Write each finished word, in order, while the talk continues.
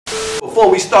before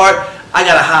we start, I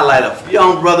got to highlight a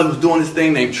young brother who's doing this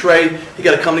thing named Trey. He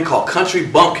got a company called Country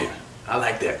Bumpkin. I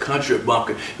like that, Country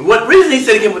Bumpkin. And what reason he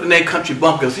said he came with the name Country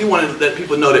Bumpkin is he wanted to let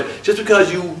people know that just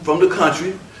because you from the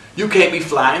country, you can't be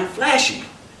fly and flashy.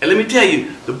 And let me tell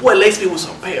you, the boy laced me with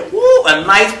some pair. Woo, a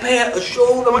nice pair of shoes.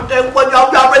 I'm gonna tell you what,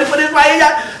 y'all ready for this right here?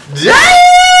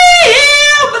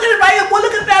 Damn! Look at it right here, boy.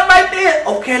 Look at that right there.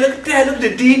 Okay, look at that. Look at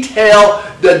the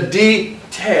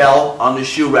detail on the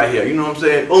shoe right here. You know what I'm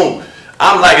saying? Boom.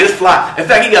 I'm like, it's fly. In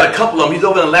fact, he got a couple of them. He's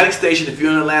over in Atlantic Station. If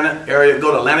you're in the Atlanta area, go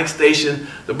to Atlantic Station.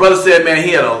 The brother said, man,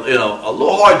 he had a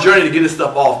little hard journey to get his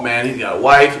stuff off, man. He's got a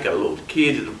wife, he got a little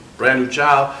kid, he's a brand new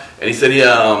child. And he said he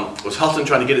was hustling,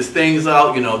 trying to get his things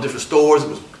out, you know, different stores. It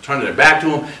was turning their back to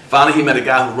him. Finally, he met a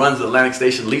guy who runs the Atlantic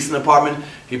Station leasing apartment.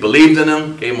 He believed in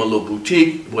him, gave him a little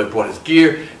boutique. The boy brought his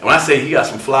gear. And when I say he got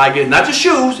some fly gear, not just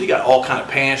shoes, he got all kind of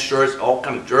pants, shirts, all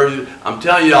kind of jerseys. I'm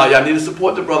telling y'all, y'all need to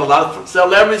support the brother. A lot of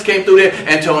celebrities came through there.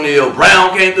 Antonio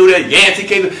Brown came through there. Yancey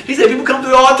came through. He said people come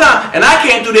through there all the time. And I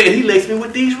came through there and he laced me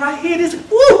with these right here. This,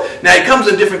 woo! Now he comes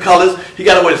in different colors. He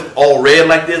got it where it's all red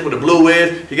like this, where the blue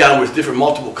is. He got it where it's different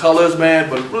multiple colors, man.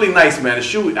 But it's really nice, man. The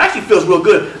shoe actually feels real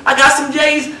good. I got some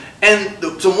J's. And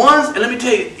some ones, and let me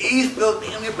tell you, these feel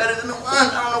damn near better than the ones.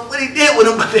 I don't know what he did with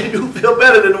them, but they do feel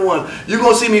better than the ones. You're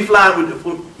going to see me flying with in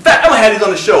fact, I'm going to have these on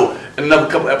the show in another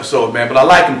couple episodes, man, but I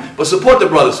like them. But support the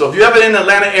brother. So if you're ever in the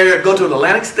Atlanta area, go to the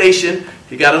Atlantic Station.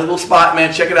 He got a little spot,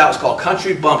 man. Check it out. It's called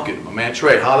Country Bumpkin. My man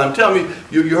Trey, holla him. Tell me,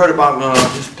 you heard about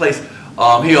this place here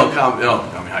on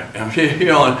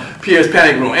Pierre's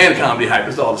Panic Room and Comedy Hype.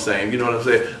 It's all the same. You know what I'm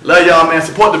saying? Love y'all, man.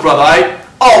 Support the brother, all right?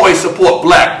 Always support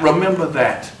black. Remember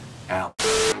that. Out.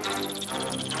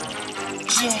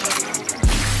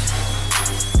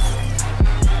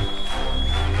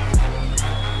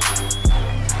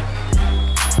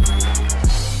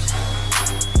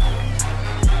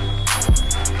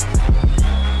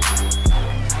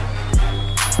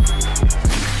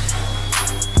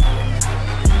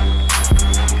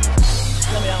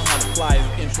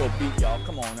 Beat, y'all.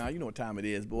 Come on now. You know what time it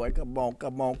is, boy. Come on,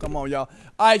 y'all.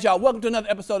 All right, y'all. Welcome to another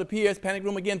episode of Pierre's Panic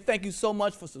Room. Again, thank you so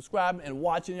much for subscribing and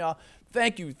watching, y'all.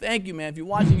 Thank you, man. If you're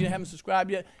watching, you haven't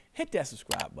subscribed yet, hit that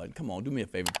subscribe button. Come on, do me a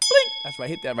favor. Blink. That's right.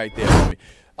 Hit that right there for me.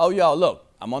 Oh, y'all, look.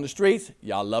 I'm on the streets.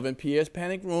 Y'all loving Pierre's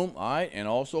Panic Room, all right? And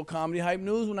also Comedy Hype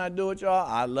News when I do it, y'all.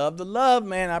 I love the love,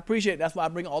 man. I appreciate it. That's why I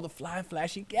bring all the fly and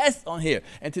flashy guests on here.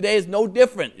 And today is no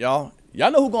different, y'all. Y'all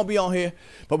know who's going to be on here.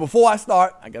 But before I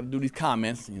start, I got to do these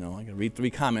comments. You know, I got to read 3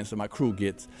 comments that my crew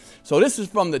gets. So this is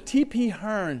from the T.P.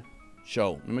 Hearn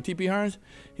show. Remember T.P. Hearns?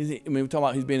 We're talking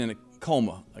about he's been in a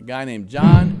coma. A guy named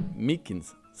John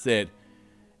Meekins said,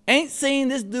 ain't seen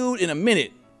this dude in a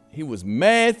minute. He was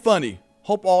mad funny.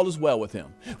 Hope all is well with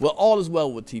him. Well, all is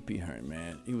well with T.P. Hearn,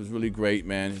 man. He was really great,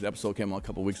 man. His episode came on a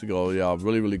couple weeks ago, y'all.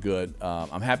 Really, really good.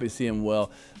 I'm happy to see him well.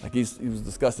 Like he was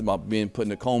discussing about being put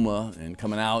in a coma and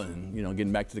coming out and, you know,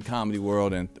 getting back to the comedy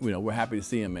world. And, you know, we're happy to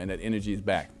see him, man. That energy is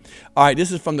back. All right,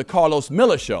 this is from the Carlos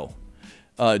Miller show.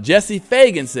 Jesse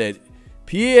Fagan said,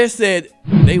 Pierre said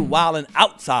they wilding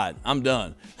outside. I'm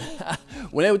done.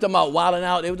 When they were talking about wilding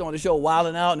out, they were on the show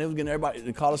wilding out, and they was getting everybody.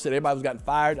 And Carlos said everybody was getting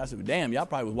fired. I said, well, damn, y'all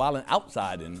probably was wilding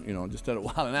outside, and you know, just started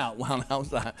wilding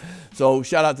outside. So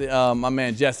shout out to my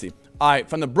man Jesse. All right,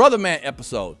 from the Brother Man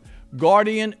episode,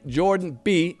 Guardian Jordan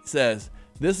B says,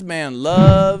 this man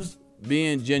loves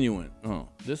being genuine.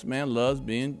 This man loves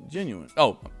being genuine.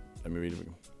 Oh, let me read it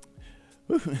again.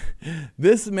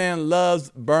 This man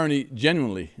loves Bernie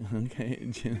genuinely.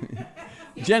 Okay,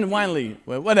 genuinely,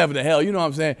 well, whatever the hell, you know what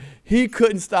I'm saying. He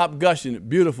couldn't stop gushing.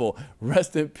 Beautiful.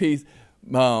 Rest in peace,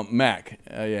 Mac.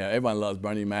 Yeah, everyone loves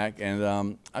Bernie Mac,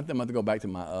 and I think I'm going to go back to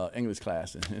my English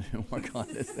class and work on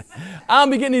this. I'll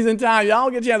be getting these in time. Y'all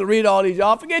don't get a chance to read all these,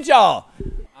 y'all. Forget y'all.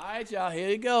 All right, y'all, here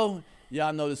you go.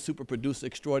 Y'all know the super producer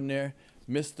extraordinaire.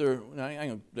 Mr. I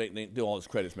ain't gonna do all his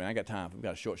credits, man. I ain't got time. We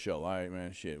got a short show. All right,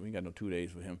 man. Shit, we ain't got no 2 days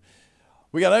for him.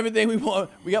 We got everything we want.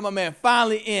 We got my man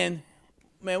finally in.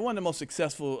 Man, one of the most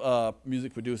successful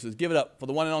music producers. Give it up for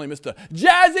the one and only Mr.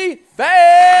 Jazze Pha.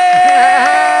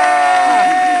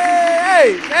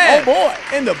 Hey, man. Oh boy,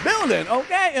 in the building.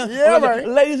 Okay. Yeah, right.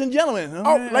 Ladies and gentlemen.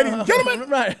 Oh, ladies and gentlemen.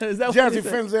 Right. Is that Jazzy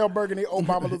Fenzel Burgundy,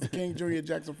 Obama Luther King Jr.,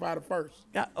 Jazze Pha the first.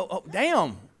 Yeah, oh,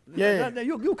 damn. Yeah.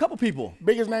 You a couple people.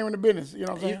 Biggest name in the business, you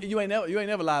know what I'm saying? You ain't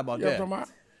never lied about that. You know what I'm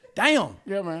talking about? Damn.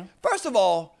 Yeah, man. First of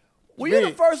all, were you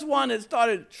the first one that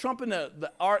started trumping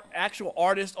the actual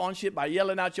artist on shit by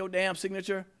yelling out your damn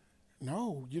signature?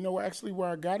 No. You know actually where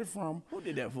I got it from? Who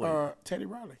did that for you? Teddy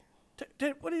Riley.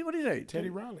 What did he say? Teddy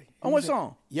Riley. On what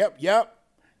song? Yep.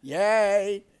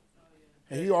 Yay.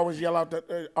 And he always yell out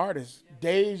the artist,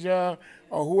 Deja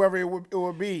or whoever it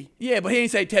would be. Yeah, but he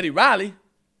ain't say Teddy Riley.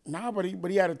 Nah, but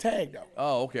he had a tag though.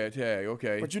 Oh, okay, tag,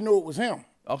 okay. But you knew it was him.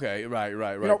 Okay, right.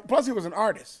 You know, plus he was an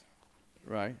artist.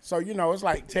 Right. So you know, it's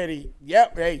like Teddy.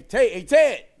 Yep. Hey,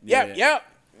 Ted. Yep. Yep.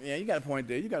 Yeah, you got a point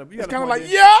there. You got. It's kind of like,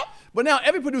 yep. But now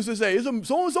every producer say it's a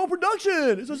so-and-so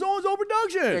production. It's a so-and-so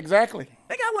production. Exactly.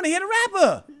 They got want to hear the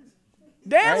rapper.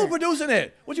 Damn, who producing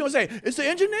it? What you gonna say? It's the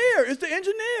engineer. It's the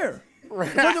engineer. Right.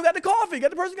 The person who got the coffee. The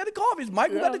person who got the coffee. It's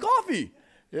Mike who got the coffee.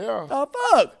 Yeah. The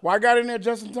fuck? Well, I got in there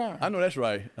just in time. I know that's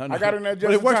right. I got in there just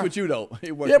in time. But it works with you though.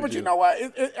 It works. Yeah, with but you know what?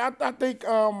 I think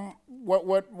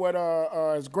what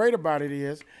is great about it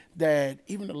is that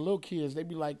even the little kids, they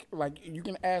be like you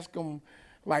can ask them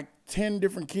like 10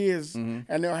 different kids and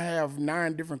they'll have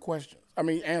 9 different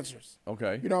answers.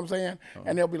 Okay. You know what I'm saying?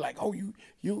 And they'll be like, oh, you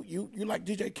like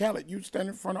DJ Khaled. You stand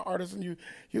in front of artists and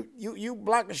you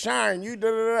block the shine. You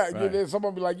da-da-da. Right. Then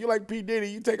someone be like, you like P. Diddy.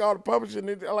 You take all the publishing.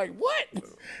 And they're like, what?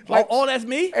 Like, oh, that's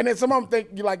me? And then some of them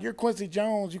think you're Quincy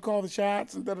Jones. You call the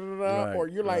shots and da-da-da. Right, or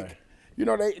you're like, you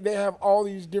know, they have all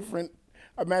these different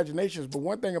imaginations. But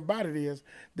one thing about it is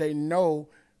they know,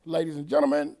 ladies and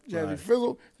gentlemen, Jazze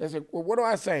Fizzle, they say, well, what do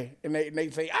I say? And they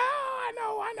say, I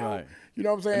know. Right. You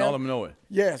know what I'm saying? And all of them know it.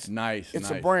 Yes. Nice.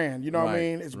 It's a brand. You know what I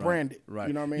mean? It's branded. Right.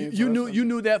 You know what I mean? You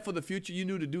knew that for the future. You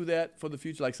knew to do that for the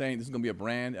future, like saying this is gonna be a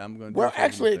brand. I'm gonna. Well,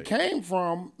 actually, it came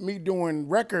from me doing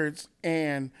records,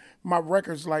 and my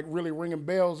records like really ringing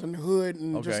bells in the hood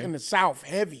and just in the South,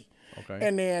 heavy. Okay.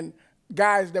 And then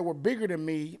guys that were bigger than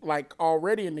me, like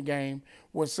already in the game,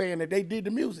 was saying that they did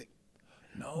the music.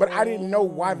 No. But I didn't know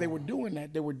why they were doing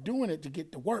that. They were doing it to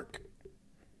get the work.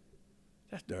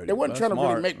 That's dirty. They weren't trying to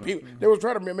really make people. They were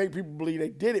trying to make people believe they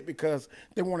did it because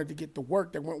they wanted to get the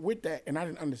work that went with that, and I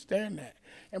didn't understand that.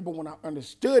 But when I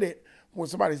understood it, when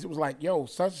somebody was like, "Yo,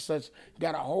 such and such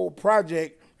got a whole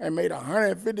project and made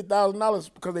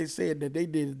 $150,000 because they said that they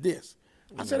did this,"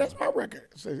 I said, "That's my record."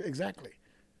 I said, exactly.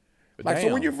 Like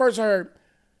so, when you first heard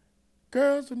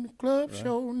 "Girls in the Club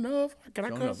Show Enough," can I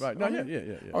cuss? Right? No,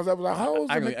 yeah. I was like, "Hoes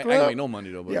in the club." I ain't make no money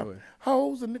though. But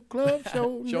hoes in the club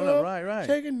show enough. Right.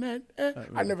 Shaking that.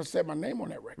 I never said my name on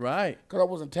that record. Right. Because I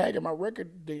wasn't tagging my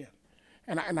record then,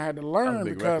 and I had to learn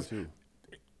because.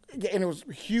 And it was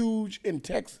huge in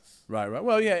Texas. Right.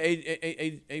 Well, yeah.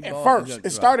 At first,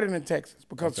 it started in Texas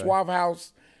because Suave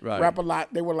House, Rap A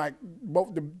Lot, they were like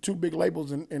both the 2 big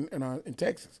labels in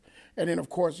Texas. And then, of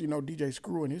course, you know, DJ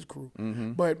Screw and his crew.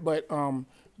 But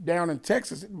down in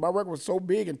Texas, my record was so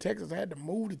big in Texas, I had to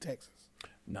move to Texas.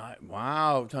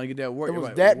 Wow, trying to get that work. It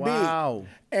was that big.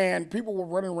 And people were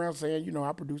running around saying, you know,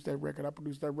 I produced that record.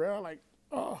 I'm like,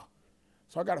 oh.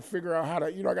 So I got to figure out how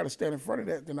to, you know, I got to stand in front of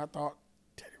that. Then I thought,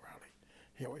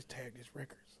 he always tagged his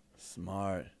records.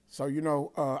 Smart. So, you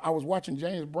know, I was watching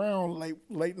James Brown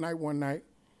late night one night,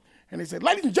 and they said,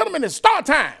 ladies and gentlemen, it's star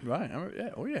time. Right.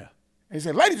 Oh, yeah. And he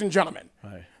said, ladies and gentlemen,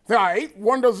 there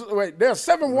are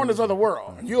 7 wonders of the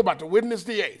world, and you're about to witness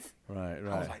the 8th. Right.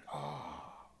 I was like, oh.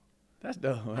 That's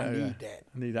dope. I need that.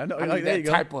 I need that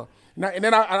type of. And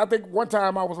then I think one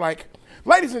time I was like,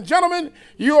 ladies and gentlemen,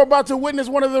 you're about to witness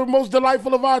one of the most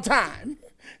delightful of our time,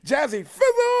 Jazze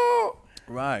Pha.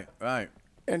 Right.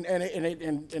 And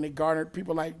it garnered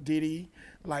people like Diddy,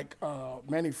 like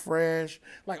Manny Fresh,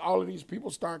 like all of these people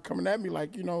start coming at me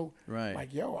like, you know,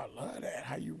 like, yo, I love that.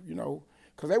 How you know,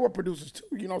 because they were producers too,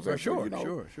 you know what I'm saying? Sure, you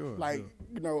know, sure. Like,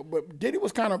 you know, but Diddy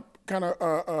was kind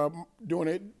of doing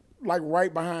it like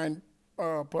right behind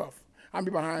Puff. I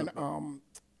mean behind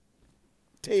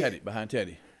Ted. Behind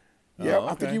Teddy. Yeah,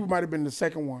 I think he might have been the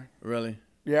second one. Really?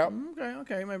 Yeah.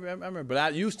 Okay. Maybe I remember.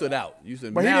 But you stood out. But he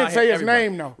didn't say his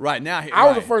name though. Right now, I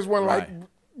was the first one. Like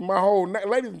my whole,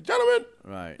 ladies and gentlemen.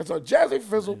 Right. It's a Jazze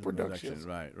Fizzle Productions.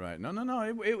 Right. No.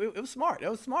 It was smart.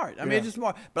 That was smart. I mean, it's just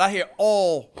smart. But I hear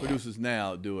all producers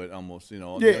now do it almost. You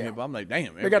know. Yeah. I'm like,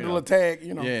 damn. They got the little tag.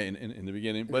 You know. Yeah. In the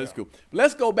beginning, but it's cool. But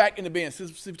let's go back in the band. Since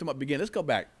we're talking about beginning, let's go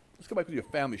back to your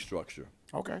family structure.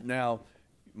 Okay. Now.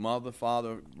 Mother,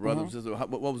 father, brother, sister.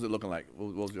 What was it looking like?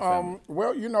 What was your family?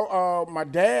 Well, you know, my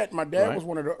dad was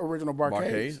one of the original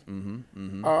Barcades.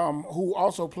 Who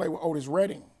also played with Otis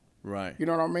Redding. Right. You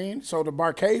know what I mean? So the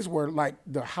Barcades were like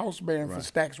the house band for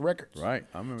Stax Records. Right.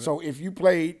 I remember. So if you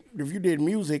did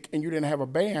music and you didn't have a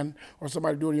band or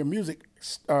somebody doing your music,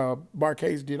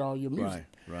 Barcades did all your music.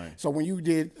 Right. So when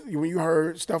you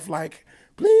heard stuff like,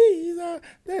 please,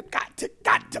 got to.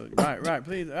 Right,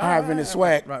 please. Having his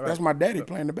swag. Right. That's my daddy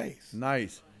playing the bass.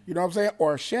 Nice. You know what I'm saying?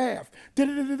 Or Shaft.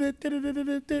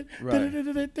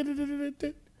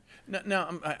 Now,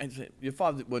 your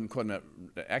father wasn't caught in that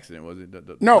accident, was it?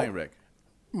 The no. plane wreck.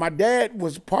 my dad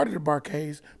was part of the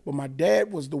Barkays, but my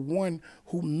dad was the one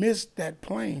who missed that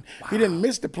plane. Wow. He didn't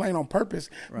miss the plane on purpose.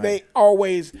 Right. They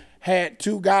always had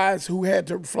two guys who had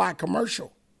to fly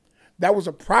commercial. That was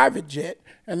a private jet,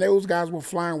 and those guys were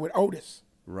flying with Otis.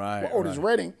 Right. With Otis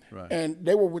Redding, and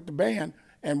they were with the band.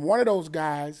 And one of those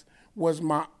guys was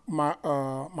my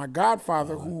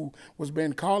godfather, who was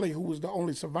Ben Carley, who was the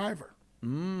only survivor.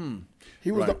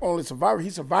 He was the only survivor. He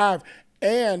survived.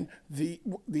 And the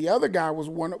other guy was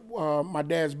one of my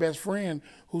dad's best friend,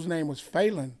 whose name was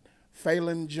Phelan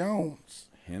Jones.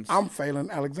 Hence, I'm Phelan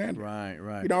Alexander.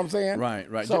 Right. You know what I'm saying?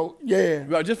 Right. So yeah.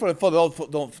 Right. Just for those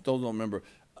don't remember,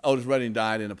 Otis Redding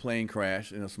died in a plane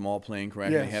crash, in a small plane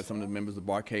crash. Yes. They had some of the members of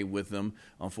the Barkay with them.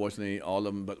 Unfortunately, all of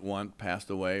them but one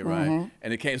passed away. Right.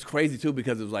 And it's crazy too,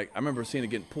 because it was like, I remember seeing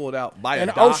it getting pulled out by a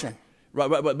dock. Ocean. Right,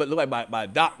 but looked like by a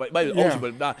dock, by the ocean,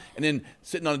 but a dock, and then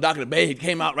sitting on the dock of the bay, it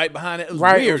came out right behind it. It was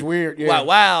weird. It was weird. Yeah.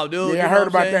 Wow, dude. Yeah, I heard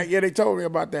about that. Yeah, they told me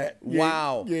about that.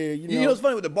 Wow. Yeah, you know what's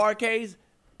funny with the Barkays?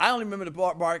 I only remember the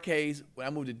Barkays when I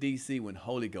moved to D.C. when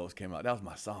Holy Ghost came out. That was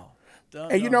my song.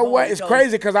 And you know what? It's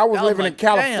crazy because I was living in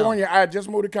California. I had just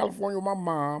moved to California with my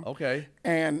mom. Okay.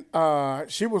 And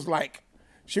she was like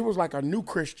a new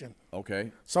Christian.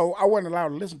 Okay. So I wasn't allowed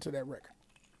to listen to that record.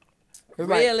 It's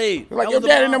really? Like your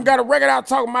daddy and them got a record out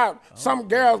talking about some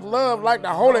girls love like the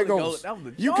Holy Ghost. That was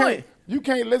the joint. You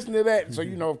can't listen to that. So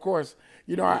of course,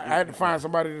 I had to find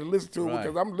somebody to listen to it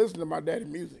because I'm listening to my daddy's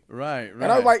music. Right. And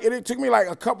I was like, it took me like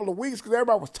a couple of weeks because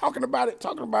everybody was talking about it.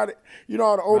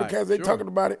 All the older cats, they talking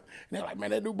about it. And they're like,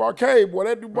 man, that new Barkay, boy,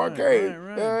 that new Barkay.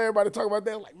 Right. Everybody talking about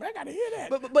that. I was like, man, I got to hear that.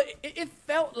 But it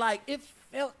felt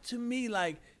to me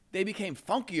like they became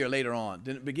funkier later on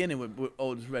than the beginning with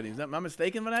Otis Redding. Am I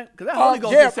mistaken for that? Because that Holy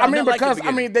Ghost they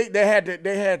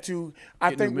had to.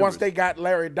 I think once they got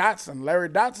Larry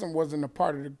Dotson wasn't a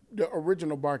part of the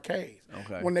original Barkays.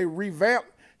 Okay. When they revamped,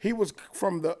 he was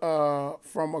from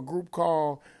a group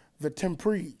called the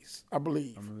Temprees, I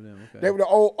believe. I remember them. Okay. They were the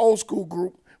old school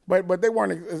group, but they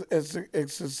weren't as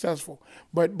successful.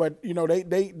 But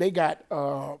they got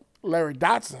Larry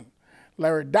Dotson.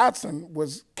 Larry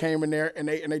Dotson came in there and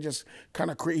they just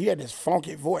kind of he had this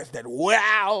funky voice that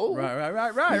wow. Right. I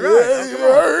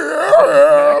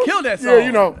killed that song.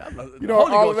 Yeah,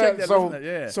 all of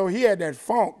that. So he had that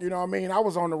funk. You know what I mean? I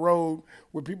was on the road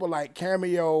with people like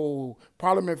Cameo,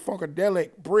 Parliament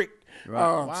Funkadelic, Brick.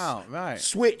 Right.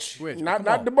 Switch.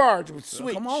 Not the barge, but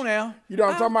Switch. Come on now. You know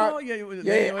what I'm talking about?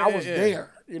 Yeah, I was there.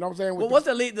 You know what I'm saying? Well, what's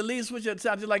the lead switcher that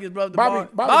sounds just like his brother?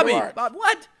 Bobby.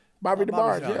 What? Bobby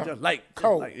DeBarge, yeah. Like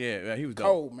Cold. He was dope.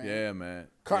 Cold, man. Yeah, man.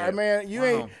 Man, you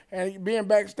ain't, and being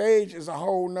backstage is a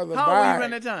whole nother vibe. How old were you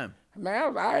around that time?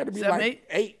 Man, I had to be 7, like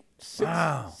 8?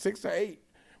 6 or 8.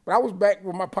 But I was back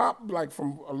with my pop like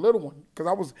from a little one.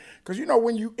 Because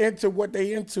when you into what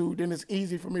they into, then it's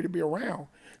easy for me to be around.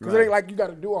 Because it ain't like you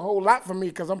got to do a whole lot for me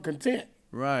because I'm content.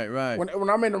 Right. When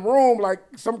I'm in the room, like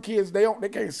some kids, they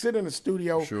can't sit in the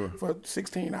studio for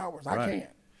 16 hours. I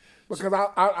can't. Because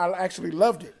I actually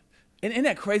loved it. And isn't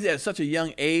that crazy at such a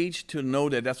young age to know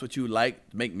that that's what you like,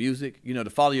 to make music, to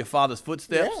follow your father's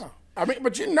footsteps? Yeah. I mean,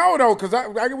 but though, because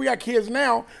we got kids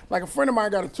now, like a friend of mine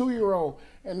got a 2-year-old,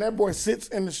 and that boy sits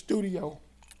in the studio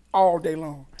all day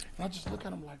long. And I just look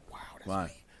at him like, wow, that's me.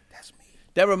 That's me.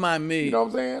 That remind me. You know what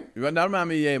I'm saying? That remind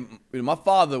me, my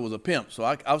father was a pimp, so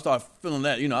I started feeling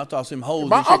that. I started seeing hoes.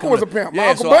 My uncle was a pimp. My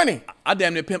Uncle Bunny. I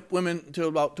damn near pimped women until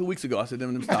about 2 weeks ago. I said,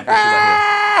 them stop that shit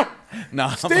right here. No,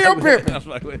 still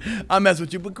pimping. I mess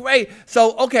with you, but great.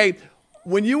 So, okay,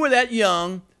 when you were that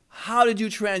young, how did you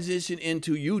transition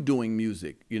into you doing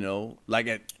music? Like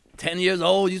at 10 years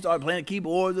old, you started playing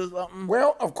keyboards or something?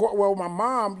 Well, of course. Well, my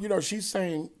mom, she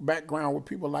sang background with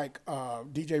people like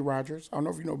DJ Rogers. I don't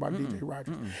know if you know about DJ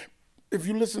Rogers. If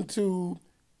you listen to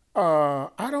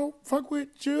I Don't Fuck With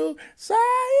You, say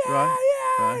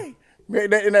right.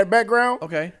 In that background,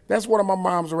 okay, that's one of my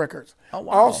mom's records. Oh,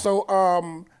 wow. Also,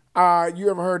 you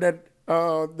ever heard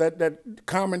that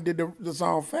Common did the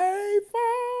song "Faithful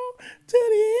to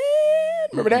the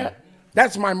End"? Remember that?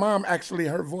 That's my mom. Actually,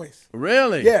 her voice.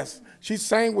 Really? Yes. She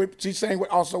sang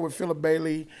also with Philip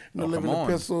Bailey, the Living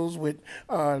Epistles, with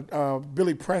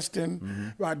Billy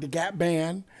Preston, the Gap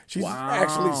Band. She's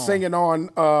actually singing on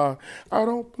 "I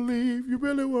Don't Believe You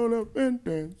Really Wanna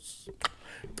Dance."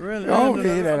 Really? Don't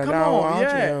hear that. Come on,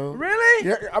 yeah. Really?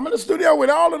 Yeah, I'm in the studio with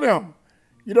all of them.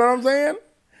 You know what I'm saying?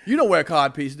 You don't wear a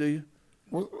cod piece, do you?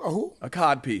 Who? A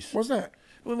cod piece. What's that?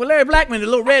 Well, Larry Blackman, the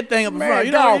little red thing up in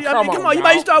front. Come on. You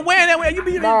might start wearing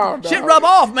that. Shit rub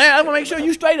off, man. I want to make sure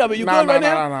you straight up. You good right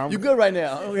now? No. You good right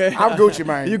now? Okay. I'm Gucci,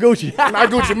 man. You Gucci. I'm not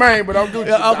Gucci, man, but I'm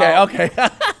Gucci. Okay.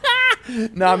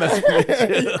 No, I'm messing with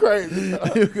you. You crazy.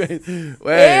 You crazy.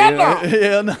 Hell no.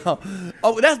 Hell no.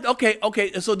 Oh, that's okay.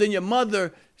 Okay. So then your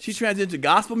mother, she transitioned to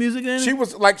gospel music then?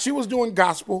 She was doing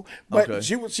gospel, but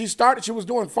she was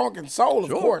doing funk and soul,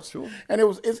 of course. Sure. And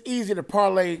it's easy to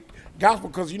parlay gospel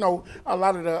because, you know, a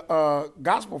lot of the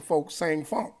gospel folks sang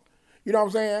funk. You know what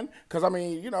I'm saying? Because, I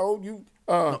mean, you know,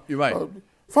 you're right.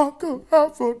 Funk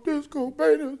alpha disco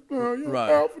beta,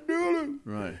 alpha Dylan.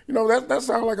 Right. You know, that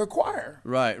sounds like a choir.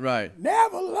 Right.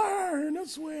 Never learn to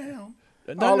swim.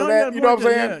 All of that, you know what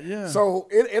I'm saying? Yeah. So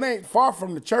it ain't far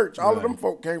from the church. All of them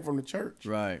folk came from the church.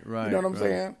 Right. You know what I'm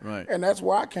saying? Right. And that's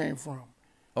where I came from.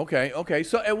 Okay.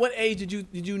 So at what age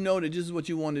did you know that this is what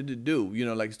you wanted to do? You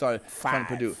know, like start trying to 5.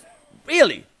 produce.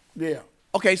 Really? Yeah.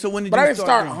 Okay, so when did but you I didn't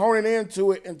start honing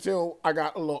into it until I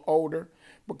got a little older,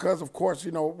 because of course,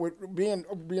 you know, with being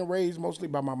raised mostly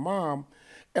by my mom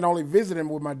and only visiting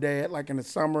with my dad like in the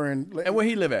summer. And where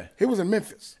he live at? He was in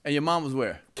Memphis. And your mom was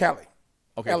where? Cali.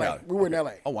 Okay, LA. Cali. We were in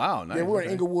LA. Oh wow, nice. Yeah, we were in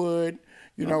Inglewood,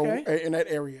 you know, in that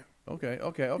area. Okay,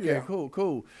 Yeah.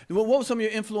 cool. What were some of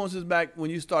your influences back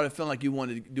when you started feeling like you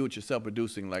wanted to do it yourself,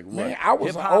 producing? Like what? Man, I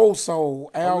was an old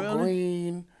soul. Al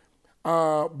Green,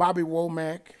 Bobby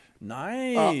Womack.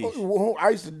 Nice. I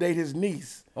used to date his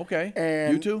niece. Okay.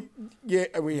 And you too? Yeah.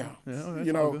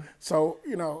 You know. So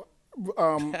you know,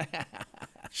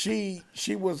 she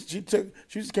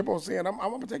just kept on saying, I'm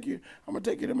gonna take you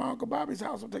to my Uncle Bobby's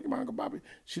house. I'm taking my Uncle Bobby.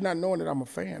 She's not knowing that I'm a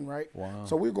fan, right? Wow.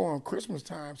 So we're going Christmas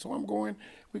time. So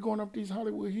we're going up these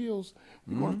Hollywood hills.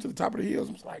 We're going up to the top of the hills.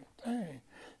 I'm just like, dang.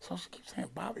 So she keeps saying,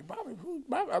 Bobby, who's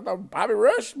Bobby? I thought Bobby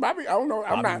Rush, Bobby, I don't know.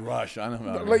 I'm not. Rush, I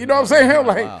know. Like, you know what I'm saying?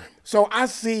 Like, wow. So I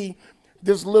see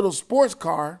this little sports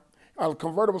car, a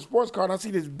convertible sports car, and I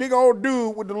see this big old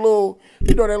dude with the little,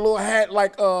 you know, that little hat,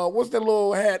 like, what's that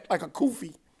little hat? Like a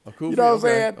kufi. A kufi, you know what I'm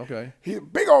saying? Okay. He's a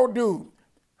big old dude.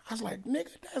 I was like, nigga,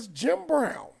 that's Jim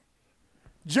Brown.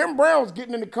 Jim Brown's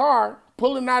getting in the car,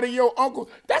 pulling out of your uncle.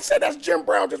 That's Jim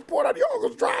Brown just pulled out of your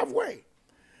uncle's driveway.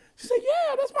 She said,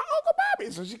 yeah, that's my Uncle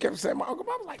Bobby. So she kept saying my Uncle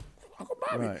Bobby. I was like, Uncle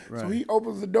Bobby. Right. So he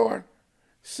opens the door,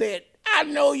 said, I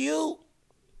know you.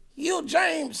 You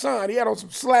James' son. He had on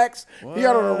some slacks. What? He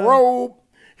had on a robe.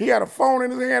 He had a phone in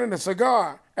his hand and a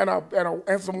cigar and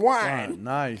some wine.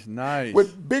 Nice.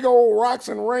 With big old rocks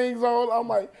and rings on. I'm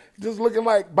like, just looking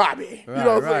like Bobby. Right, you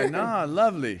know what I'm saying? Nah,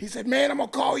 lovely. He said, man, I'm going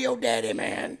to call your daddy,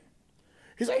 man.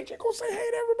 He said, ain't you going to say hey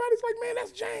to everybody? He's like, man,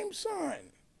 that's James' son.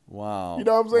 Wow. You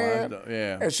know what I'm saying?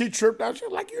 Yeah. And she tripped out. She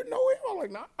was like, you know him? I'm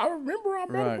like, nah, I remember I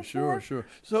met him before. Sure.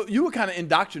 So you were kind of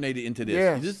indoctrinated into this.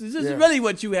 Yes. This is really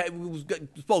what you was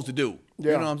supposed to do.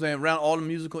 Yeah. You know what I'm saying? Around all the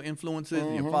musical influences,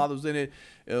 and your father was in it.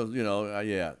 It was, you know,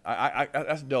 I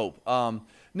that's dope.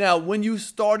 Now, when you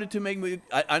started to make music,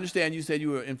 I understand you said you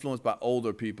were influenced by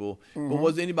older people, but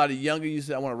was anybody younger? You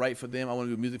said, I want to write for them. I want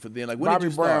to do music for them. Like, when did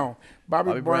you start?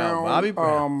 Bobby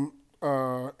Brown.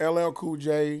 LL Cool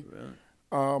J. Really?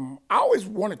 I always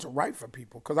wanted to write for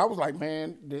people because I was like,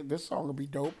 man, this song would be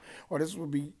dope, or this would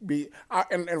be.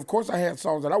 And of course, I had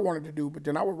songs that I wanted to do, but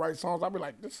then I would write songs. I'd be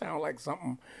like, this sounds like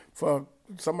something for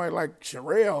somebody like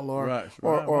Sherelle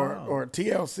or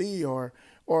TLC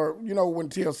or you know when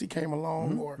TLC came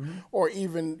along or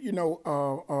even you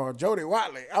know Jody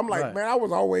Watley. I'm like, man, I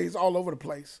was always all over the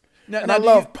place, and I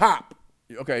love pop.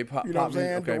 Okay, pop. You know what I'm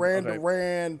saying? Okay, Duran.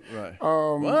 Right.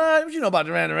 What you know about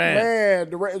Duran?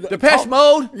 Duran. Depeche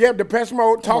Mode? Yeah, Depeche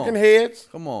Mode. Talking Heads.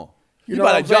 Come on. You know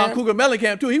about John Cougar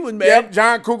Mellencamp too. He wasn't bad. Yep,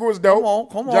 John Cougar was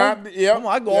dope. Come on. Come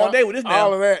on, I go all day with this now.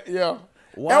 All of that, yeah.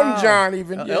 Wow. Elton John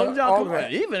even. Elton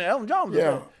John. Even Elton John was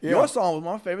dope. Your song was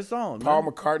my favorite song. Paul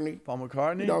McCartney.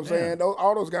 You know what I'm saying?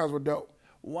 All those guys were dope.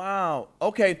 Wow.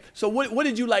 Okay, so what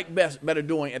did you like better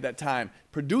doing at that time?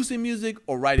 Producing music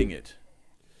or writing it?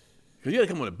 Because you had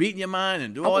to come with a beat in your mind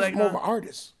and do all that. I was more of an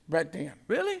artist back then.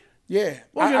 Really? Yeah.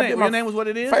 What was your name? Your name was what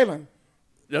it is? Phelan.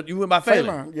 You went by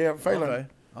Phelan? Yeah, Phelan. Okay.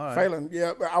 All right. Phelan.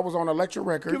 Yeah, I was on Electric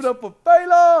Records. Give it up for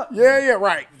Phelan. Yeah,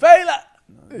 right. Phelan.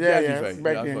 Yeah.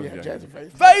 Back then, Jazze Pha.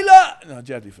 Phelan. No,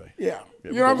 Jazze Pha. Yeah.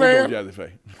 You know what I'm saying? Jazze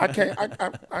Pha.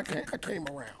 I came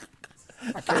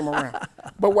around.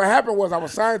 But what happened was I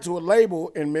was signed to a label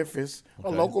in Memphis, a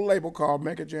local label called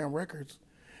Mega Jam Records.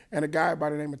 And a guy by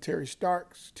the name of Terry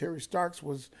Starks. Terry Starks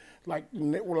was like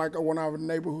one of our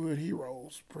neighborhood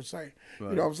heroes, per se. Right.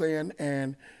 You know what I'm saying?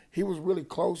 And he was really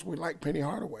close with like Penny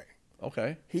Hardaway.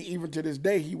 Okay. He even to this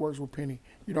day he works with Penny.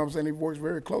 You know what I'm saying? He works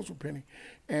very close with Penny.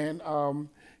 And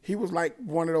he was like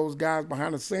one of those guys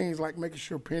behind the scenes, like making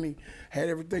sure Penny had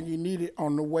everything he needed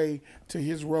on the way to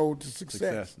his road to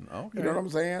success. Okay. You know what I'm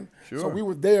saying? Sure. So we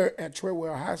were there at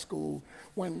Treadwell High School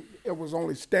when it was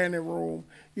only standing room,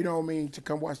 you know what I mean, to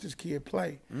come watch this kid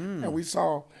play. And we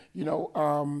saw, you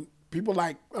know, people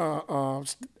like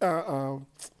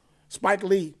Spike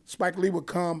Lee. Spike Lee would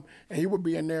come and he would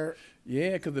be in there.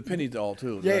 Yeah, because the Penny doll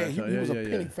too. Yeah, he was a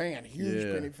Penny fan,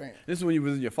 huge Penny fan. This is when you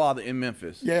was your father in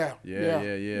Memphis. Yeah.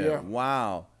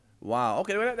 Wow.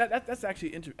 Okay, well, that's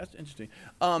actually that's interesting.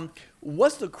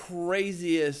 What's the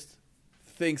craziest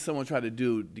thing someone tried to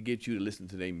do to get you to listen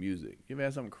to their music? You ever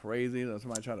had something crazy or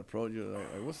somebody try to approach you? Like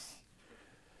what's?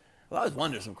 Well, I always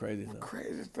wonder some crazy stuff.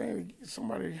 Craziest thing,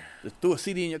 somebody just threw a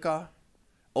CD in your car,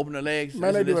 open the legs.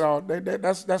 Man, they do it all.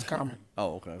 That's common.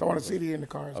 Oh, okay. Throwing a CD in the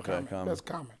car is common. That's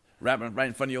common. Rapping right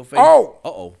in front of your face.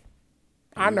 Oh.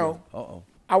 I know.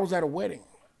 I was at a wedding.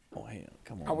 Oh, hell,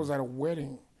 come on. I was at a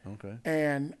wedding. Okay.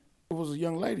 And it was a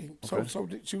young lady. So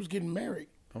she was getting married.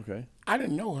 Okay. I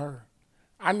didn't know her.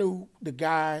 I knew the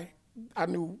guy. I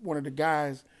knew one of the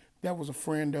guys that was a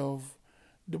friend of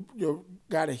the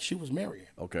guy that she was marrying.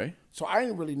 Okay. So I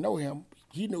didn't really know him.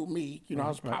 He knew me. You know, I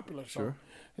was popular. So. Sure.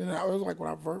 And it was like when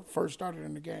I first started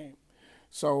in the game.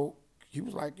 So he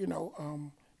was like,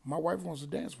 my wife wants to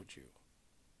dance with you.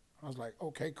 I was like,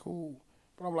 okay, cool.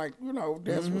 But I'm like,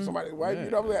 dancing with somebody's wife. I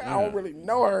don't really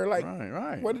know her. Like,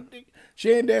 right.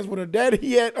 She ain't danced with her daddy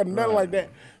yet or nothing like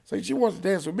that. So she wants to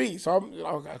dance with me. So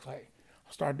I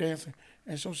start dancing.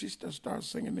 And so she starts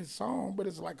singing this song, but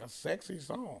it's like a sexy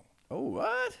song. Oh,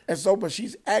 what? And so, but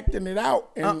she's acting it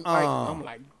out. And I'm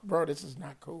like, bro, this is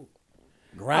not cool.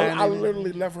 I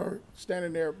literally left her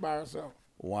standing there by herself.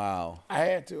 Wow. I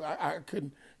had to. I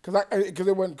couldn't. Because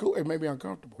it wasn't cool. It made me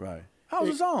uncomfortable. Right. How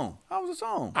was the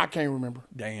song? I can't remember.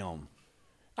 Damn.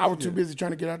 I was too busy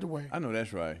trying to get out the way. I know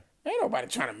that's right. Ain't nobody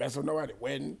trying to mess with nobody's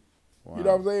wedding. Wow. You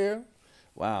know what I'm saying?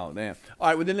 Wow, damn. All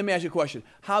right, well, then let me ask you a question.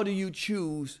 How do you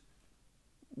choose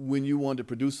when you want to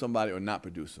produce somebody or not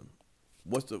produce them?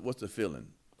 What's the feeling?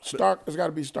 It's got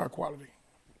to be star quality.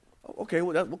 Okay,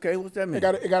 what's that mean?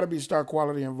 It got to be star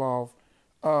quality involved.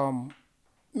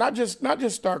 Not just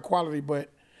star quality, but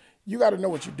you got to know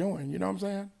what you're doing. You know what I'm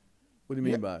saying? What do you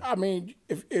mean by it? I mean,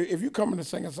 if you come in to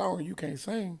sing a song and you can't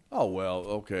sing. Oh well,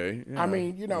 okay. Yeah. I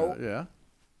mean, Yeah.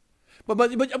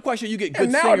 But I'm quite sure you get good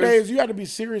and singers. Nowadays, you have to be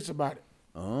serious about it.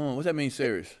 Oh, what's that mean,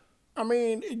 serious? I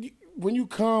mean, when you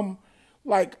come,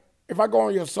 like, if I go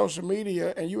on your social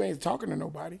media and you ain't talking to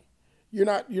nobody, you're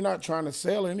not trying to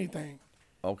sell anything.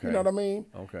 Okay. You know what I mean?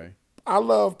 Okay. I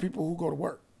love people who go to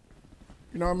work.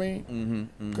 You know what I mean?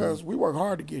 Because we work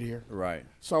hard to get here. Right.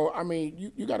 So I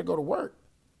mean, you got to go to work.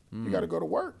 You got to go to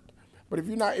work. But if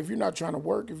you're not trying to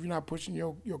work, if you're not pushing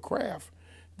your craft,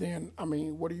 then I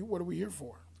mean, what are we here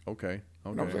for? Okay.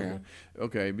 You know what I'm saying?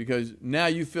 Okay, because now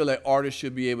you feel like artists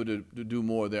should be able to do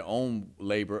more of their own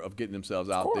labor of getting themselves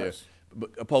out there,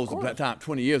 but opposed to that time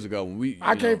 20 years ago when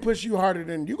I can't push you harder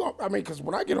than you go. I mean, because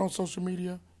when I get on social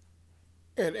media,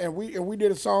 and we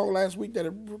did a song last week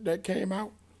that came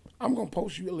out, I'm gonna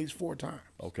post you at least 4 times.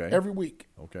 Okay. Every week.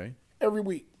 Okay. Every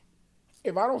week.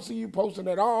 If I don't see you posting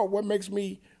at all, what makes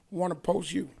me want to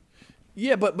post you?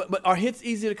 Yeah, but are hits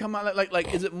easier to come out?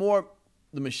 Like is it more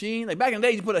the machine? Like back in the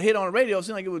day, you put a hit on the radio, it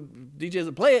seemed like it would DJs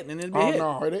would play it and it'd be a hit.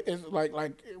 Oh no, it's like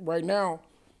right now,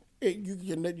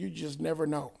 you just never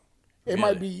know. It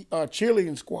might be a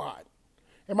cheerleading squad.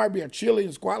 It might be a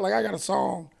cheerleading squad. Like I got a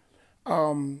song.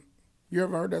 You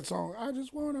ever heard that song? I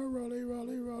just wanna rollie,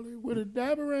 rollie, rollie with a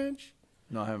dabber wrench.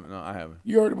 No, I haven't. No, I haven't.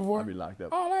 You heard it before? I'd be locked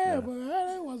up. All I ever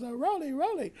heard was a rollie,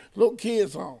 rollie. Little kid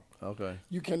song. Okay.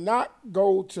 You cannot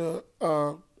go to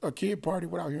a kid party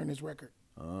without hearing this record.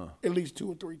 At least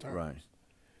 2 or 3 times. Right.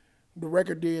 The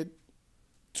record did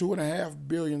 2.5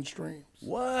 billion streams.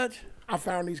 What? I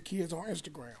found these kids on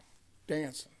Instagram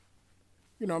dancing.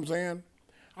 You know what I'm saying?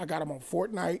 I got them on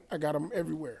Fortnite. I got them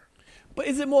everywhere. But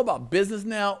is it more about business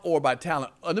now or about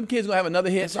talent? Are them kids gonna have another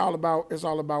hit? It's all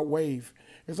about wave.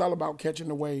 It's all about catching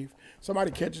the wave.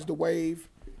 Somebody catches the wave.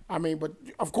 I mean, but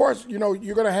of course,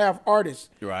 you're gonna have artists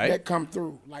that come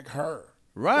through like her,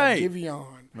 right? Like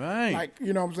Giveon, right? Like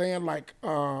you know what I'm saying?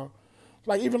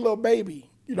 Like even Lil Baby.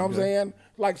 You know what I'm saying?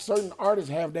 Like certain artists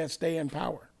have that staying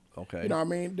power. Okay. You know what I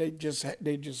mean? They just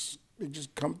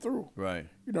come through. Right.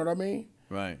 You know what I mean?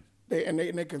 Right.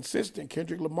 They're consistent.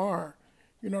 Kendrick Lamar.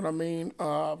 You know what I mean?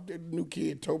 The new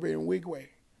kid, Toby and Wigway.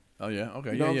 Oh, yeah.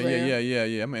 Okay. You know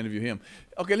Yeah. I'm going to interview him.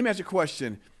 Okay, let me ask you a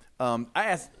question. I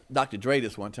asked Dr. Dre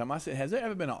this one time. I said, has there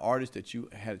ever been an artist that you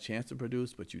had a chance to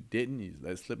produce, but you didn't? You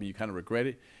let it slip and you kind of regret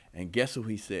it? And guess who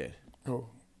he said? Who?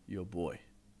 Your boy.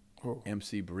 Who?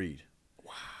 MC Breed.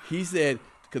 Wow. He said,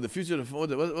 because the future, what's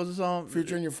the song?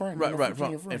 Future in Your Friend. Right.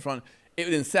 In front. It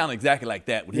didn't sound exactly like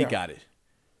that when he got it.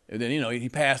 And then, he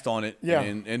passed on it,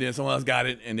 and then someone else got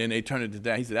it, and then they turned it to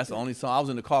that. He said, that's the only song. I was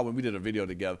in the car when we did a video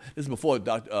together. This is before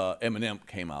Eminem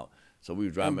came out. So we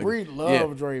were driving. And Breed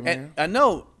loved Dre, man. And I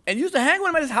know. And you used to hang with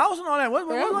him at his house and all that. What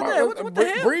the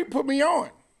hell? Breed put me on.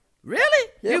 Really?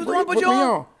 Yeah, he was the one put you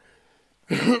on?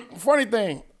 Funny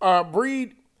thing,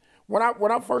 Breed, when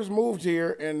I first moved here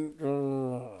in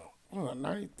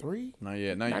 93? No,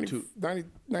 yeah, 92.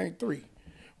 93.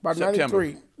 About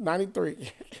September.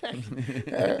 93.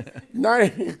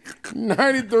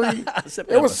 93.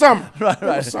 It was summer. Right. It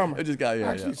was summer. It just got,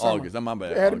 Actually, yeah. August. I'm my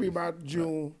bad. It had to be about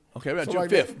June. Okay, right, So June like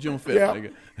 5th. that. June 5th. Yeah.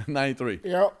 93.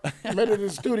 Yep. Met at the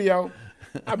studio.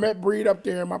 I met Breed up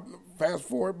there. Fast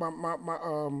forward, my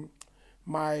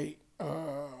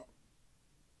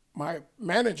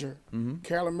manager,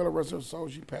 Carolyn Miller, rest her soul,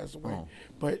 she passed away. Oh.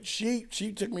 But she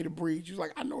took me to Breed. She was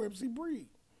like, I know MC Breed.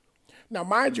 Now,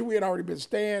 mind you, we had already been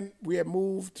staying. We had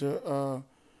moved to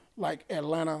like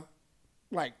Atlanta,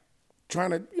 like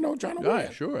trying to win.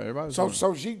 Right, sure. Everybody's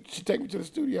So she take me to the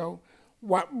studio.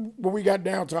 When we got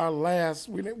down to our last,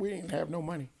 we didn't have no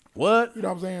money. What? You know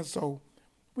what I'm saying? So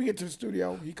we get to the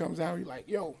studio. He comes out. He like,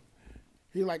 yo.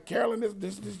 He like, Carolyn,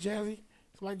 this Jazzy.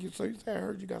 It's like, so you say, I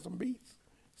heard you got some beats.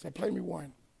 He said, play me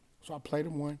one. So I played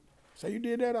him one. Say, you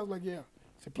did that? I was like, yeah.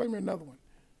 He said, play me another one.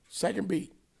 Second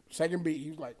beat.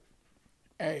 He was like,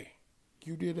 hey,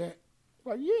 you did that?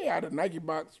 Like, yeah, I had a Nike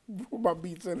box with my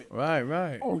beats in it.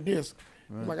 Right. On disc.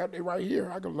 Right. Like, they right here.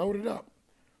 I can load it up.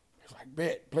 He's like,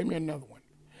 bet, play me another one.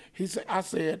 He said, I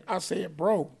said,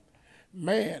 bro,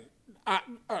 man, I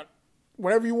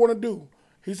whatever you want to do.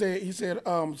 He said,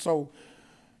 so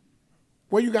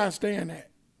where you guys staying at?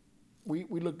 We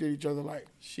looked at each other like,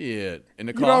 shit. In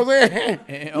the car. You know what I'm saying?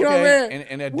 And, you know what I'm saying?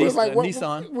 And that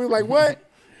Nissan. We was like, what?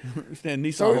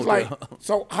 Nissan. So he's like,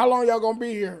 so how long y'all gonna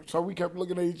be here? So we kept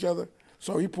looking at each other.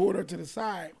 So he pulled her to the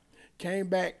side, came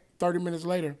back 30 minutes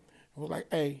later, and was like,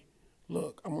 hey,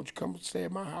 look, I want you to come stay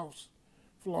at my house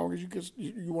for long as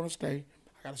you want to stay.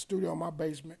 I got a studio in my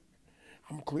basement.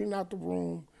 I'm cleaning out the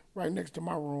room right next to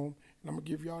my room, and I'm gonna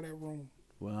give y'all that room.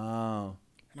 Wow.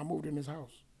 And I moved in this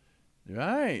house.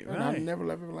 Right. And I never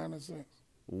left Atlanta since.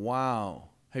 Wow.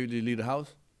 Hey, did you leave the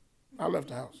house? I left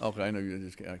the house. Okay, I know you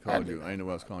just I called you. I didn't know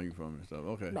where I was calling you from and stuff.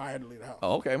 Okay. No, I had to leave the house.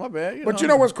 Oh, okay, my bad. You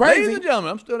know what's crazy? Ladies and gentlemen,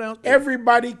 I'm still downstairs.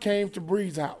 Everybody came to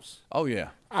Breed's house. Oh yeah.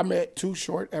 I met Too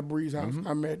Short at Breed's house.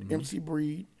 I met MC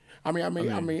Breed. I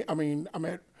mean,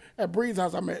 at Breed's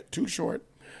house. I met Too Short.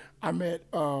 I met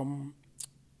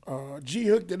G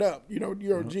hooked it up. You know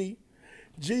G.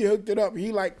 G hooked it up.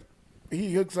 He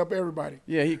hooks up everybody.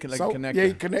 Yeah, he can connect. Yeah,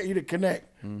 he to connect.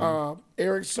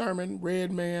 Eric Sermon,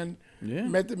 Redman,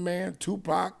 Method Man,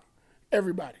 Tupac,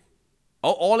 everybody.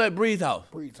 Oh, all at Breed's house.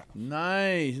 Breed's house.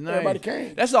 Nice. Everybody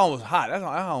came. That song was hot.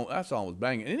 That song was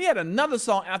banging. And he had another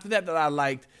song after that I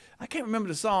liked. I can't remember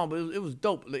the song, but it was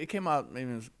dope. It came out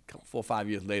maybe 4 or 5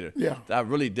 years later. Yeah. That I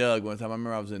really dug one time. I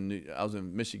remember I was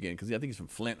in Michigan because I think he's from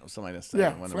Flint or something like that.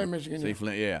 Yeah, Flint, Michigan. Say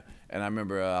Flint, yeah. And I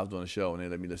remember I was doing a show and they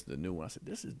let me listen to the new one. I said,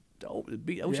 "This is dope." The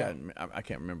beat. I wish I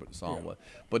can't remember what the song was.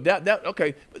 But that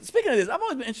okay. But speaking of this, I've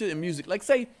always been interested in music. Like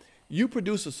say you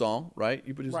produce a song, right?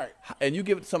 You produce, right, and you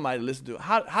give it to somebody to listen to.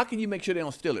 How can you make sure they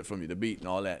don't steal it from you, the beat and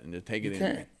all that, and just take it in? You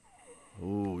can't.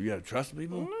 Ooh, you gotta trust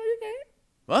people. No, you can't.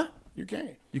 What? You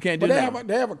can't. You can't do that. But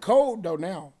they have a code though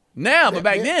now. Now, but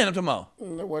back then I'm talking about.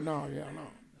 Well, no, yeah, no.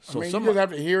 So you just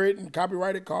have to hear it and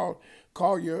copyright it. Call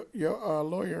your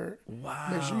lawyer. Wow.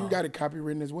 Make sure you got it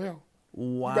copywritten as well.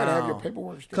 Wow. You gotta have your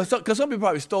paperwork straight. Cause some people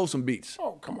probably stole some beats.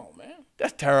 Oh, come on, man.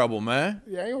 That's terrible, man.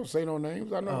 Yeah, I ain't gonna say no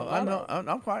names. I know.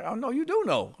 I know you do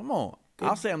know. Come on.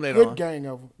 I'll say them later good on. Good gang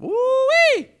of them.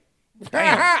 Woo-wee!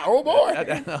 Oh boy.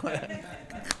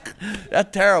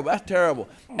 That's terrible. That's terrible.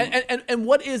 And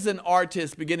what is an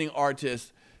artist, beginning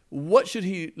artist? What should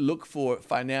he look for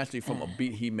financially from a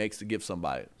beat he makes to give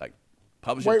somebody? Like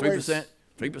publishing 3%?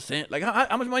 3%? Like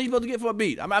how much money you supposed to get for a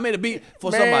beat? I made a beat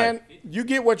for somebody. Man, you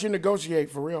get what you negotiate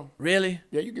for real. Really?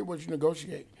 Yeah, you get what you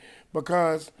negotiate.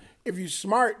 Because if you're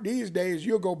smart these days,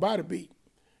 you'll go buy the beat.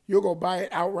 You'll go buy it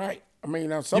outright. I mean,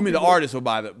 now some you mean people, the artist will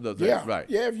buy the yeah, right?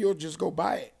 Yeah, if you'll just go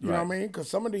buy it. You know what I mean? Because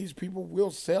some of these people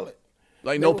will sell it.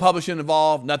 Like no publishing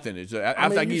involved, nothing. It's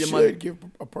after I give you the money. You should give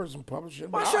a person publishing.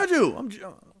 Why should you?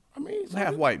 I'm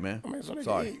half white, man. I mean, so they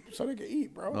Sorry. can eat. So they can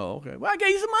eat, bro. Oh, okay. Well, I gave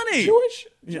you some money. Jewish?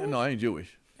 Yeah, no, I ain't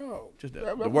Jewish. No. Just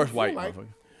the worst white motherfucker.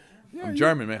 Yeah, I'm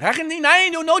German, man. How can I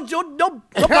ain't do no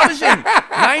publishing?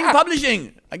 I ain't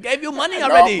publishing. I gave you money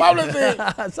already. No publishing.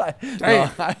 Sorry.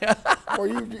 Damn.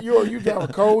 Well, you drive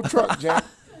a cold truck, Jack.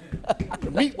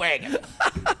 The meat wagon.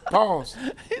 Pause.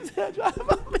 That's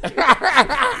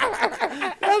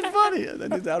funny.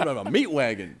 said, I'm driving a meat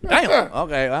wagon. Damn.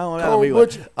 Okay, I don't have a meat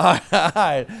wagon. All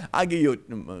right. I'll give you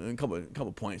a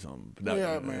couple points on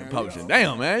publishing. Yeah.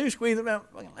 Damn, man. You squeeze it down.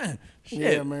 Man, shit.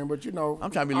 Yeah, man, but you know.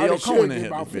 I'm trying to be Leo Cohen in here.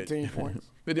 About 15 points.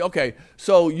 Okay,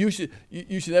 so you should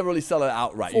never really sell it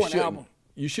outright. For an album.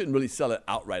 You shouldn't really sell it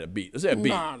outright, a beat. Let's say a beat.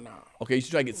 Nah. Okay, you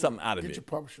should try to get something out of it. Get your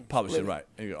publishing. Publishing, right.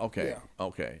 Okay, yeah.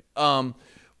 Okay.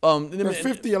 There's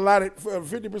 50%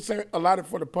 allotted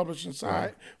for the publishing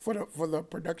side, for the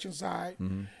production side,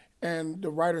 and the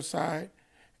writer side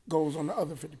goes on the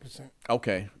other 50%.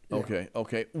 Okay, yeah.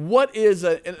 Okay. What is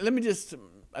and let me just,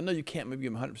 I know you can't maybe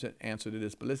give me a 100% answer to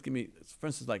this, but let's give me, for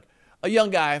instance, like a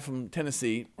young guy from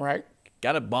Tennessee. Right.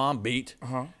 Got a bomb beat.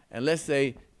 And let's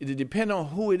say, it depends on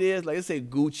who it is. Like, let's say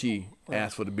Gucci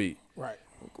asked for the beat. Right.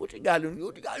 Gucci got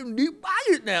them deep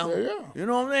bodies now. Yeah. You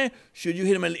know what I'm saying? Should you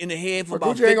hit him in the head for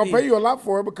about Gucci ain't gonna pay you a lot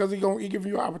for it because he give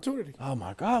you an opportunity. Oh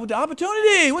my God, with the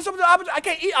opportunity. What's up with the opportunity? I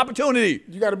can't eat opportunity.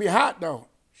 You gotta be hot though.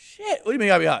 Shit. What do you mean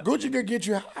you gotta be hot? Gucci could get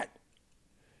you hot.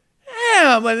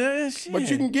 Yeah, but shit. But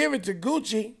you can give it to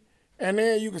Gucci and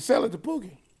then you can sell it to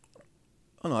Pookie.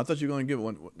 Oh no, I thought you were gonna give it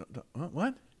one.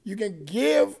 What? You can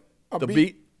give the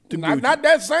beat to Gucci. Not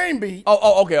that same beat.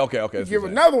 Oh, okay. You give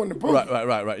another one to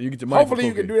Pookie. Right. You get your money. Hopefully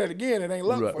you can do that again. It ain't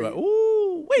luck for you.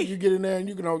 Ooh, wait. You get in there and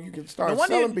you can start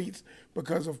selling beats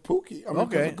because of Pookie.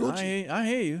 Because of Gucci. I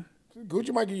hear you.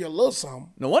 Gucci might give you a little something.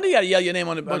 No wonder you got to yell your name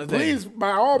on the thing. But please,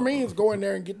 by all means, go in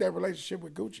there and get that relationship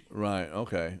with Gucci. Right.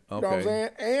 Okay. You know what I'm saying?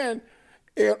 And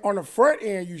on the front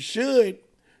end, you should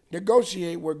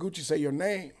negotiate where Gucci say your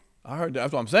name. I heard that.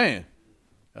 That's what I'm saying.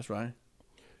 That's right.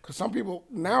 Because some people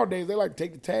nowadays, they like to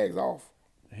take the tags off.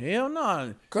 Hell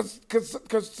no. Because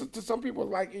to some people,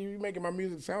 like, you making my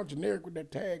music sound generic with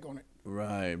that tag on it.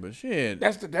 Right, but shit.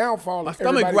 That's the downfall. My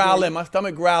stomach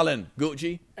growling,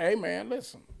 Gucci. Hey, man,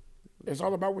 listen. It's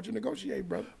all about what you negotiate,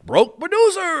 brother. Broke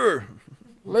producer.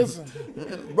 Listen.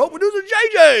 Broke producer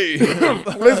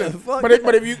JJ. Listen, but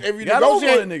if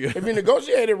you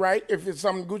negotiate it right, if it's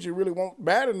something Gucci really want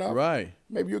bad enough, right,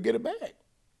 maybe you'll get it back.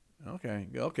 Okay,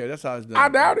 that's how it's done. I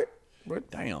doubt it. But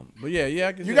damn. But yeah,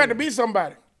 I can you got to be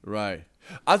somebody. Right.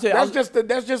 That's just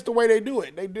the way they do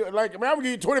it. They do it like, man, I'm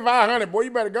gonna give you $2,500, boy.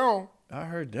 You better go on. I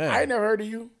heard that. I ain't never heard of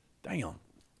you. Damn.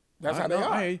 That's how they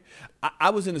are. I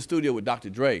was in the studio with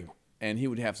Dr. Dre, and he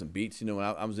would have some beats. You know,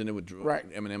 I was in there with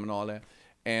Eminem and all that.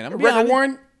 And I'm Record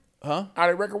One? Huh? Out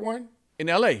of Record One? In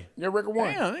L.A. Yeah, Record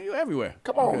One. Damn, you everywhere.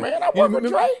 Come on, man. I work with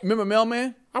Dre. Remember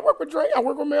Mailman? I work with Dre. I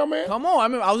work with Mailman. Come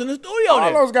on. I was in the studio all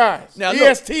there. All those guys. Now,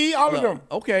 EST, all of them.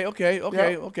 Okay.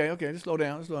 Just slow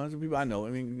down. Some people I know. I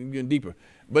mean, you're getting deeper.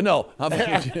 But no.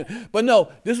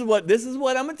 This is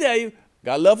what I'm going to tell you.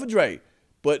 Got love for Dre.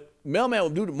 But Mailman will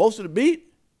do most of the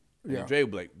beat. Yeah. And Dre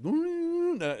will be like,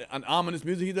 an ominous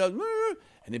music he does.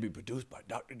 And it'd be produced by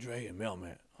Dr. Dre and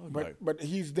Mailman. But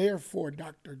he's there for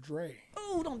Dr. Dre.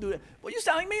 Oh, don't do that. Well, you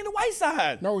sound like me in the white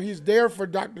side. No, he's there for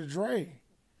Dr. Dre.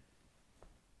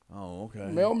 Oh, okay.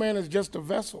 Mailman is just a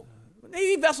vessel.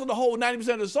 He vesseled the whole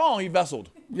 90% of the song. He vesseled.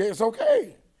 Yeah, it's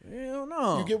okay. Hell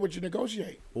no. You get what you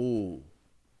negotiate. Ooh.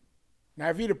 Now,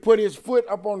 if he'd have put his foot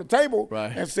up on the table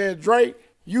and said, Dre,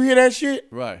 you hear that shit?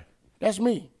 Right. That's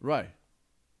me. Right.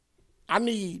 I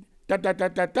need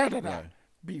da-da-da-da-da-da-da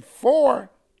before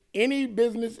any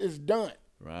business is done.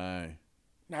 Right.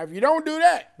 Now, if you don't do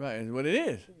that, right, it's what it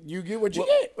is. You get what you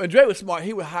get. When Dre was smart,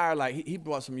 he would hire he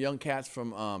brought some young cats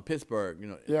from Pittsburgh, you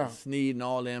know, Sneed and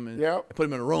all them, and put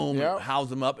them in a room, and house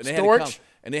them up, and they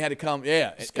had to come,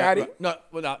 Scotty. No,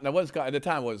 wasn't Scott at the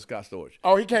time. Wasn't Scott Storch?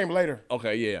 Oh, he came later.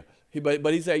 Okay, yeah.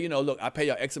 But he said, you know, look, I pay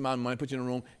y'all X amount of money, put you in a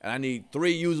room, and I need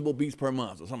 3 usable beats per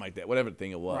month or something like that, whatever the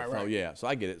thing it was. Right. So yeah, so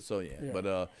I get it. So yeah.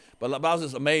 But I was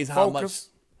just amazed how much.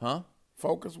 Huh?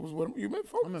 Focus was what you meant.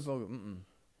 Focus. I meant Focus.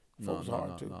 Focus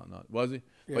hard too. No. Was he?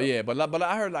 Yeah. But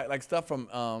I heard like stuff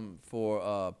from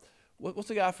what's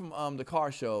the guy from the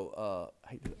car show?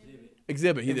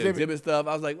 Exhibit. He did Exhibit stuff.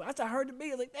 I was like, I heard the beat.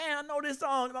 I was like, damn, I know this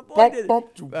song. My boy did it.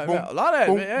 A lot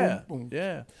of that, man.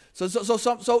 Yeah. So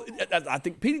I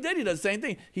think P. Diddy does the same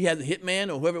thing. He has a hitman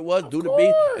or whoever it was do the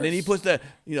beat, and then he puts the,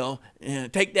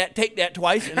 take that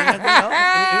twice, and then,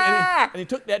 and he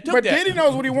took that. But Diddy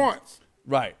knows what he wants.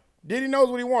 Right. Diddy knows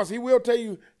what he wants. He will tell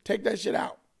you, take that shit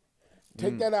out.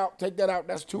 Take that out. Take that out.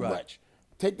 That's too much.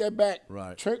 Take that back.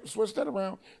 Right. Switch that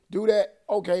around. Do that.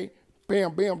 Okay.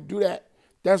 Bam, bam. Do that.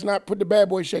 That's not, put the bad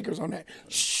boy shakers on that.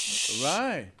 Shh.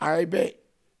 Right. I bet.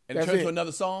 And it turns to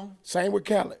another song? Same with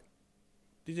Khaled.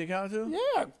 DJ Khaled too?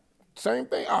 Yeah. Same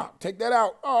thing. Take that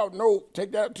out. Oh, no.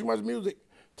 Take that out. Too much music.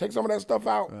 Take some of that stuff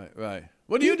out. Right.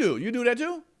 What do you do? You do that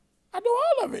too? I do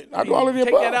all of it. I do all of the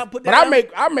above. Take that out, put that out.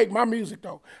 But I make my music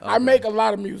though. Okay. I make a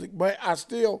lot of music, but I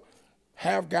still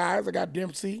have guys. I got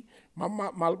Dempsey,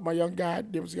 my young guy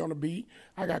Dempsey on the beat.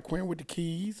 I got Quinn with the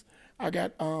keys. I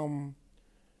got a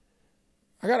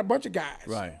bunch of guys.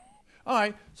 Right. All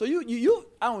right. So you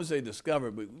I don't want to say discover,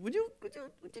 but did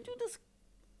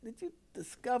you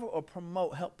discover or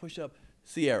promote, help push up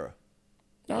Ciara?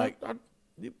 I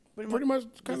pretty much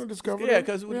kind of discovered. Yeah,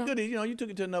 because with Goodies, you took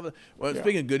it to another. Well,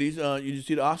 speaking of Goodies, you just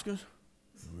see the Oscars?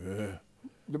 Yeah.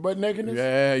 The butt nakedness?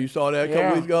 Yeah, you saw that a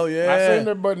couple weeks ago. Yeah, I seen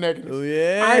the butt nakedness. Oh,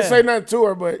 yeah. I ain't say nothing to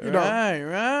her, but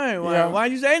Right.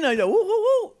 Why'd you say nothing? Woo,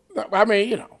 woo, woo. I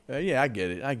mean, Yeah, I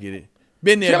get it.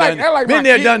 Been there, done that. Been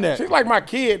there, done that. She's like my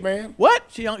kid, man. What?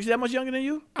 She's that much younger than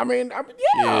you? I mean,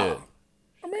 yeah.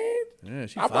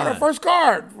 I bought her first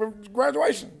card for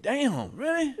graduation. Damn,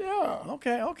 really? Yeah.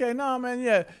 Okay. No, man,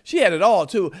 yeah. She had it all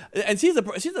too, and she's a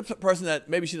person that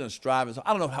maybe she doesn't strive. So I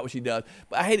don't know how she does,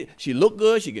 but I hate it. She looked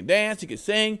good. She can dance. She can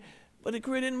sing, but the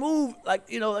career didn't move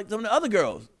like like some of the other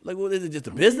girls. Like, well, is it just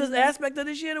a business aspect of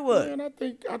this shit or what? Man,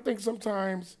 I think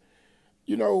sometimes,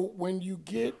 when you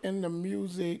get into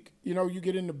music, you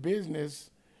get into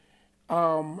business,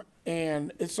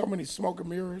 and it's so many smoke and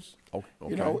mirrors,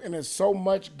 and there's so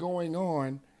much going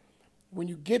on. When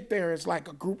you get there, it's like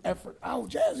a group effort. Oh,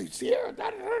 Jazze, Ciara,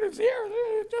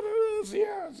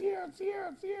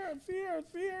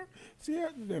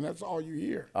 Ciara. Then that's all you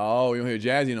hear. Oh, you don't hear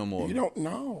Jazze no more. You don't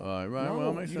know. All right. No,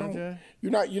 well, makes sense, yeah.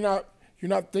 You're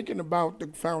not thinking about the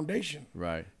foundation.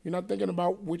 Right. You're not thinking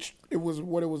about what it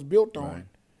was built on. Right.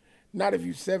 Not if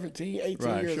you're 17,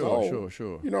 18 years old.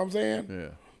 Sure. You know what I'm saying? Yeah.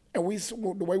 And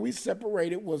the way we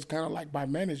separated was kind of like by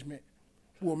management.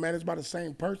 We were managed by the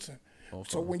same person. Okay.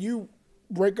 So when you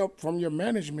break up from your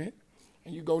management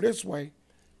and you go this way,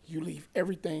 you leave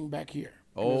everything back here.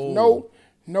 Oh.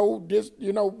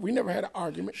 We never had an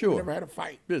argument. Sure. We never had a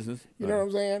fight. Business. You know what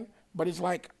I'm saying? But it's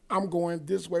like, I'm going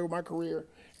this way with my career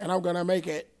and I'm going to make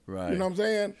it. Right. You know what I'm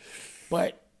saying?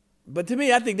 But to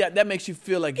me, I think that makes you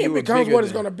feel like it becomes what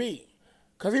it's going to be.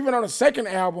 Because even on the second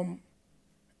album,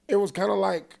 it was kind of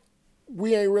like,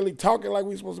 we ain't really talking like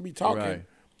we supposed to be talking. Right.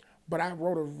 But I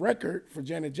wrote a record for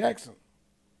Janet Jackson.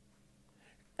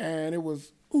 And it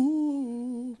was,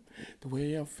 ooh, the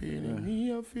way I'm feeling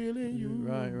me, I'm feeling you.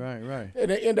 Right. And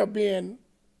it ended up being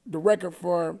the record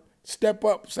for Step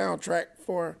Up soundtrack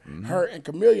for her and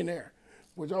Chameleonaire,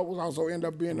 which also ended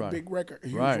up being a big record, a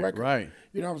huge record. Right.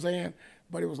 You know what I'm saying?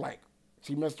 But it was like,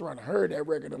 she messed around and heard that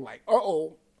record and like,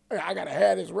 I got to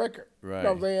have this record. Right. You know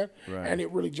what I'm saying? Right. And it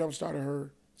really jump-started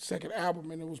her second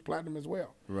album, and it was platinum as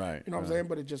well. Right. You know what I'm saying?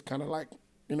 But it just kind of like,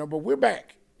 but we're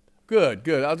back. Good.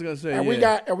 I was gonna say, and we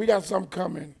got something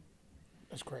coming.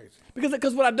 That's crazy.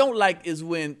 Because what I don't like is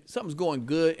when something's going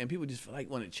good and people just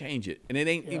want to change it, and it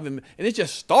ain't even, and it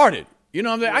just started. You know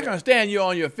what I'm saying? I can understand you're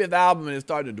on your fifth album and it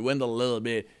started to dwindle a little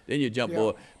bit, then you jump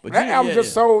forward. But that album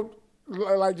just sold,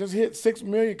 just hit 6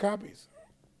 million copies.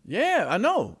 Yeah, I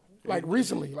know. Like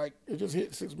recently, it just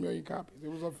hit 6 million copies. It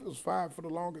was 5 for the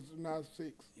longest, and now it's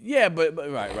 6. Yeah, but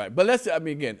right. But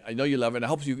again, I know you love her, and I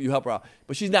hope you help her out.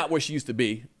 But she's not where she used to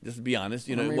be. Just to be honest,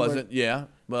 it wasn't. Yeah.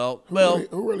 Well.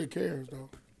 Who really cares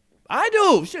though? I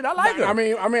do. Shit, I like her. I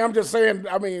mean, I'm just saying.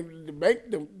 I mean, the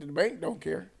bank don't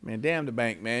care. Man, damn the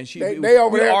bank, man. They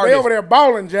over there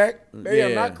balling, Jack. They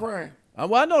are not crying.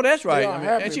 Well, I know that's right.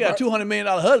 And she got a $200 million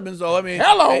husband, so I mean,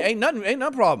 ain't nothing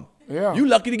problem. Yeah. You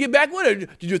lucky to get back with her.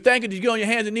 Did you thank her? Did you get on your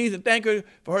hands and knees and thank her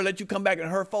for her let you come back in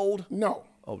her fold? No.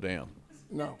 Oh, damn.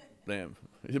 No. Damn.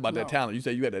 It's about that talent. You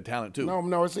said you had that talent too.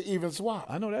 No, it's an even swap.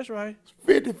 I know that's right.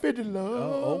 50-50 love.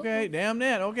 Oh, okay. Damn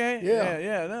that. Okay.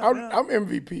 Yeah. I'm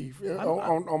MVP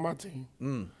on my team.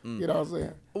 You know what I'm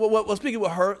saying? Well, speaking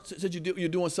with her, since you're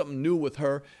doing something new with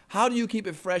her, how do you keep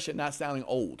it fresh and not sounding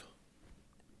old?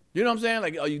 You know what I'm saying?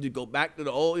 Like, you just go back to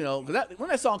the old, because when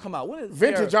that song come out, when is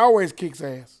Vintage always kicks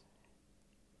ass.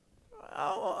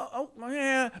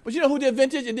 Yeah. But you know who did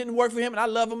Vintage and didn't work for him, and I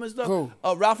love him and stuff? Who?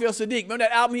 Raphael Sadiq. Remember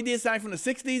that album he did, sang from the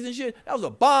 60s and shit? That was a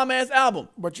bomb-ass album.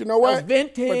 But you know what? That was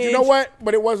vintage. But you know what?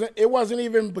 But it wasn't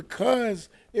even because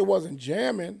it wasn't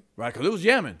jamming. Right, because it was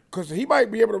jamming. Because he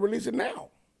might be able to release it now.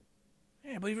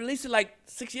 Yeah, but he released it like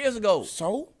 6 years ago.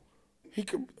 So? He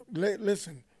could,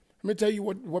 listen, let me tell you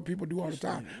what people do all the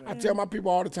time. I tell my people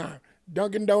all the time.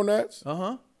 Dunkin' Donuts.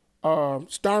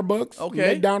 Starbucks.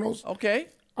 Okay. McDonald's. Okay.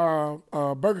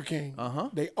 Burger King,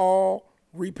 they all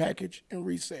repackage and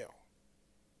resell.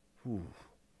 Ooh.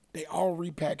 They all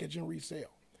repackage and resell.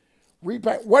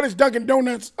 What is Dunkin'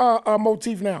 Donuts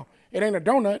motif now? It ain't a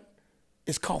donut,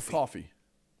 it's coffee. Coffee.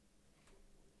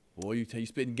 Boy, you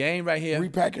spitting game right here.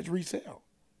 Repackage, resell.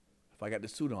 If I got the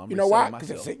suit on, I'm you know why?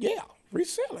 Because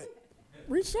resell it.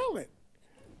 Resell it.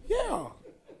 Yeah.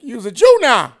 Use a Jew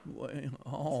now.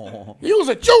 Oh. Use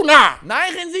a Jew now.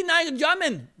 Neigen Sie neigen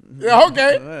German. Yeah,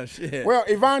 okay. Oh, shit. Well,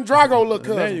 Ivan Drago look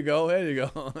cousin. There you go.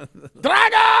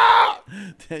 Drago!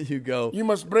 There you go. You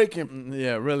must break him.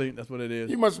 Yeah, really? That's what it is?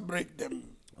 You must break them.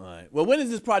 All right. Well, when is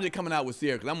this project coming out with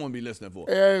Ciara? Because I'm going to be listening for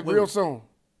real soon.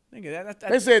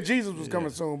 They said Jesus was coming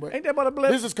soon, but ain't that about a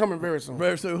blessing? This is coming very soon.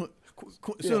 Very soon.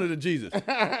 Sooner than Jesus.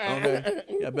 Okay.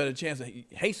 You got a better chance of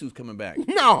Jesus coming back.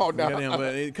 No.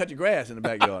 Cut your grass in the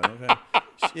backyard. Okay.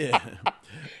 Shit.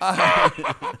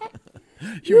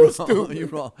 You're wrong. You're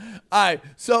wrong. All right.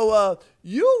 So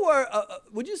you were,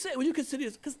 would you consider,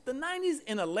 because the 90s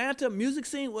in Atlanta music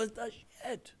scene was the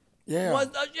shit. Yeah. Was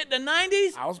the shit. The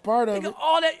 90s? I was part of it.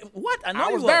 All that. What?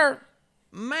 I was there.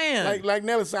 Man. Like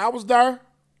Nelly said, I was there.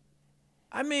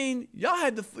 I mean, y'all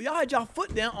had y'all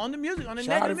foot down on the music, on the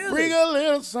native music. Freak a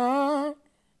little song.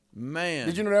 Man.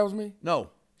 Did you know that was me?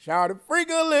 No. Shout it, freak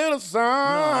a little song. No,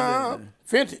 I didn't.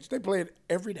 Vintage. They play it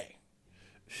every day.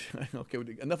 Okay,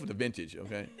 enough of the vintage,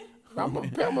 okay? I'm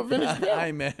a vintage pimp. I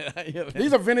ain't mad.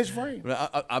 These are vintage frames.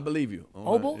 I believe you.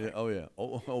 Oh, boy? Yeah, oh, yeah.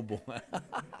 Oh, boy.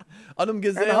 Are them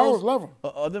gazelles? And the hoes love them.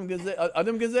 Are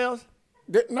them gazelles?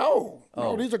 No,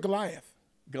 these are Goliath.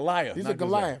 Goliath. These are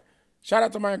Goliath. Shout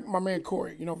out to my man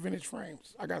Corey, vintage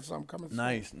frames. I got something coming soon.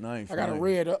 Nice. I got a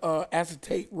red,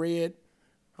 acetate red.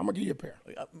 I'm going to give you a pair.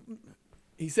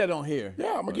 He said on here.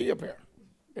 Yeah, I'm going to give you a pair.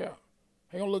 Yeah.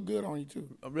 They going to look good on you,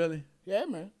 too. Oh, really? Yeah,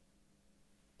 man.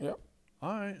 Yep.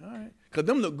 All right. Because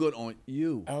them look good on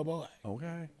you. Oh, boy.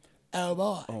 Okay. Oh,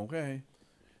 boy. Okay.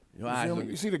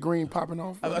 You see the green popping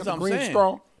off? That's what I'm green saying.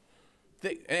 straw?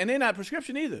 And they're not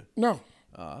prescription either. No.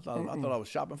 I thought I was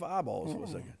shopping for eyeballs for a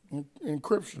second.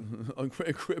 Encryption.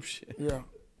 Encryption.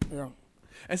 Yeah.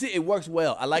 And see, it works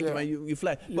well. I like it, man. You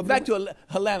flat. But back to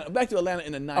Atlanta. Back to Atlanta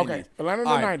in the 90s. Okay, Atlanta in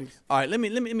the 90s. All right. Let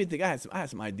me think. I had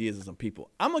some ideas of some people.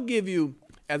 I'm gonna give you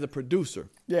as a producer.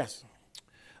 Yes.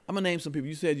 I'm gonna name some people.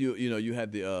 You said you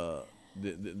had the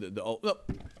old,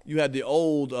 you had the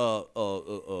old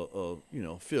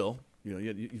Phil.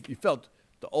 You felt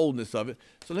the oldness of it.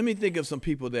 So let me think of some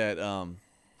people that I'm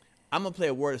gonna play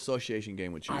a word association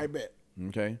game with you. I bet.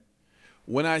 Okay.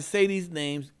 When I say these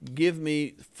names, give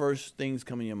me first things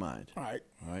come in your mind. All right.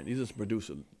 All right. These are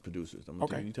producers. I'm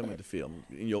gonna you tell me what to feel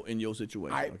in your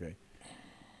situation. Right. Okay.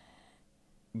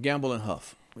 Gamble and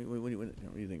Huff. What do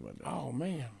you think about that? Oh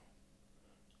man.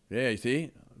 Yeah, you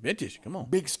see? Vintage. Come on.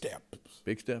 Big steps.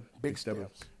 Big step? Big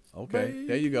steps. Okay. Baby,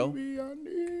 there you go. I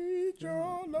need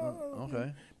your love.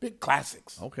 Okay. Big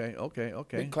classics. Okay.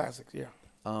 Big classics, yeah.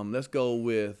 Let's go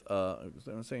with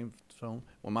the same song.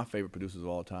 One of my favorite producers of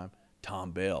all time,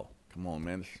 Tom Bell. Come on,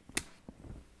 man.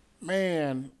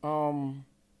 Man,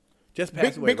 just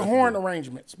passed away. Big horn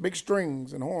arrangements, big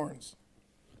strings and horns.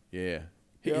 Yeah.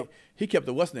 Yep. He kept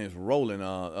the what's names rolling,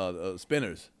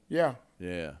 spinners. Yeah.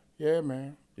 Yeah. Yeah,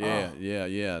 man.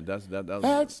 Yeah. That's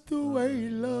the way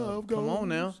love goes. Come on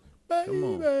now. Baby. Come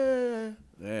on.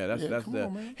 Yeah, that's that.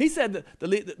 On, he said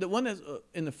the one that's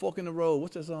in the Fork in the Road.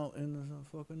 What's that song? In the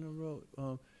Fork in the Road.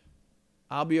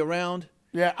 I'll Be Around.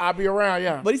 Yeah, I'll be around.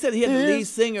 Yeah. But he said he had the lead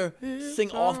singer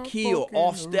sing off key or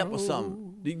off step or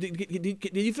something.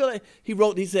 Did you feel like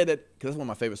he said that, because that's one of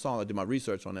my favorite songs. I did my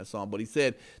research on that song. But he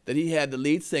said that he had the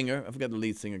lead singer. I forgot the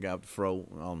lead singer guy with the fro.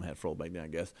 All of them had fro back then, I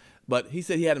guess. But he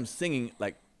said he had him singing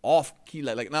like off key,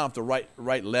 like not off the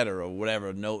right letter or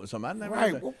whatever note or something. I never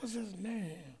heard that. What was his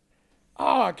name?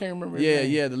 Oh, I can't remember his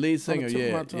name. Yeah, the lead singer.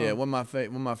 Yeah, one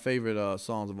of my favorite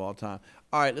songs of all time.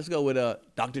 All right, let's go with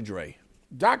Dr. Dre.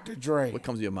 Dr. Dre. What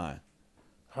comes to your mind?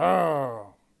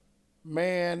 Oh,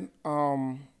 man,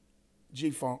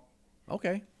 G-Funk.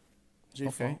 Okay.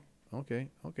 G-Funk. Okay.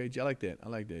 I like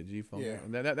that. G-Funk. Yeah.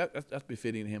 That's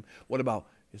befitting him. What about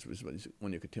one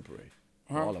of your contemporaries?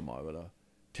 All of them are, but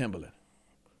Timberland.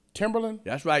 Timberland?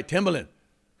 That's right, Timberland.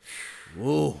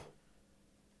 Whoa.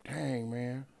 Dang,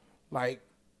 man. Like,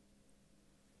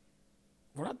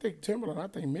 when I think Timberland, I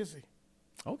think Missy.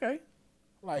 Okay.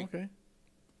 Okay.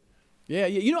 Yeah.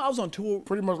 I was on tour.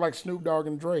 Pretty much like Snoop Dogg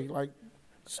and Dre. Like,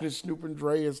 Snoop and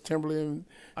Dre as Timberland.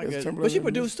 But she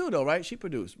produced too, though, right? She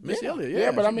produced. Missy Elliott,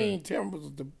 yeah. But I mean, Tim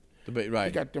was the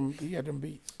right. He had them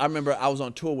beats. I remember I was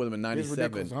on tour with him in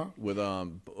 '97 with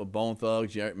Bone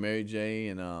Thugs, Mary J,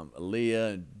 and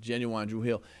Aaliyah, and Genuine Drew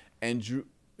Hill. And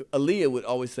Aaliyah would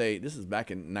always say, this is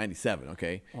back in '97,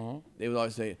 okay? They would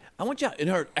always say, I want y'all, in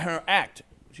her act,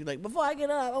 she's like, before I get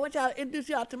up, I want y'all to introduce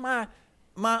y'all to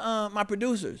my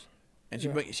producers. And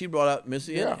she brought out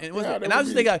Missy. And I was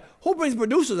just thinking, who brings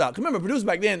producers out? Because remember, producers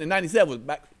back then in '97 was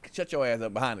back, shut your ass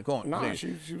up behind the corner. Nah,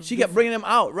 she kept bringing them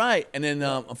out, right? And then,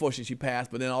 unfortunately, she passed.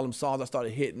 But then all them songs I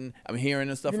started hearing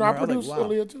and stuff. I produced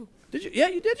Aaliyah too. Did you? Yeah,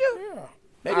 you did you? Yeah.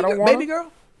 I don't want baby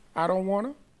girl. I don't want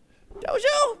her. That was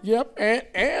you. Yep,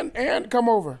 and come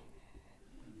over.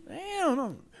 Damn.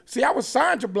 No. See, I was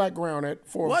signed to Black Ground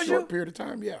for a short you? period of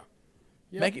time. Yeah.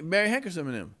 Yep. Barry Hankerson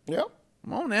and them. Yep.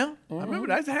 Come on now. I remember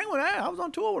that. I used to hang with that. I was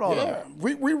on tour with all of them.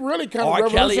 We really kind of R.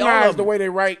 Kelly, revolutionized the way they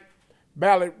write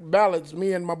ballads.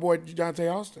 Me and my boy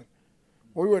Jazze Austin.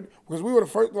 Because we were the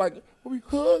first, like, we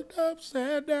hooked up,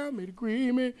 sat down, made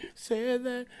agreement, said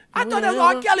that. I thought that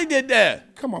was R. Kelly did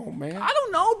that. Come on, man. I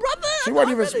don't know, brother. She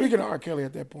wasn't even speaking to R. Kelly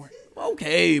at that point.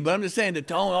 Okay, but I'm just saying the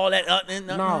tone, all that.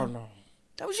 No.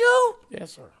 That was you?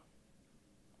 Yes, sir.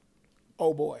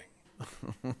 Oh, boy.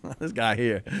 This guy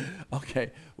here.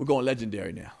 Okay, we're going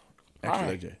legendary now. Actually, right.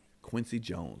 legendary. Quincy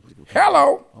Jones.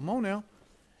 Hello. Come on now.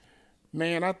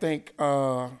 Man, I think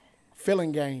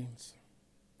Filling Gaines.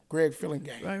 Greg Filling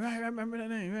Gaines. Right. I remember that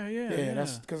name. Right, yeah. Yeah,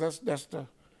 that's the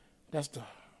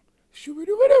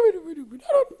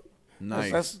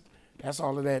nice. That's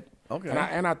all of that. Okay.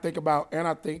 And I think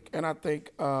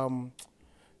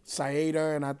Saida,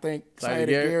 and I think Saida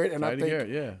Garrett, and I think Garrett,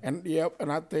 yeah. And yep, and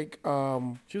I think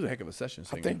she was a heck of a session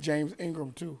singer. I think James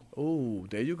Ingram too. Oh,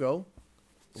 there you go.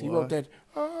 He wrote that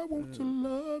I want to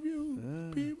love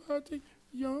you, be my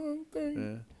young thing.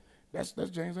 Yeah. That's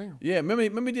James Ingram. Yeah,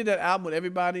 remember he did that album with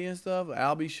everybody and stuff?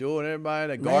 Albie Shore and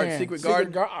everybody, that Secret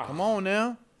Garden. Come on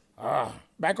now.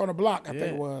 Back on the Block, I think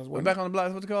it was. Back on the Block,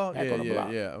 that's what it's called? Back on the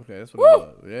Block. Yeah, okay, that's what it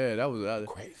was. Yeah, that was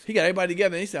crazy. He got everybody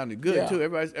together and he sounded good too.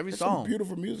 Every song. Some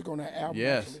beautiful music on that album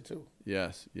actually too.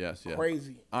 Yes.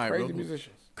 Crazy. All right, crazy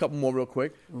musicians. Couple more real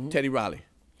quick. Teddy Riley.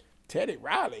 Teddy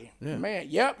Riley. Yeah. Man,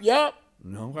 yep.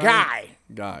 No, Guy.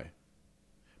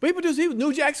 But he produced, he was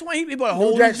New Jack Swing. He brought a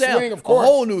whole New Jack new sound. Swing, of course. A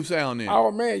whole new sound in. Oh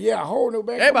man, yeah, a whole new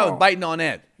band. Everybody was biting on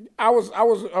that. I was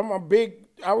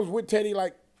with Teddy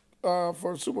like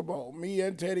for Super Bowl. Me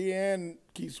and Teddy and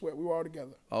Keith Sweat, we were all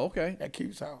together. Oh, okay. At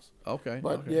Keith's house. Okay.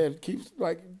 But yeah, Keith's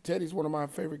Teddy's one of my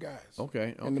favorite guys.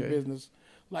 Okay. In the business,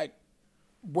 like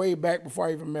way back before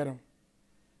I even met him.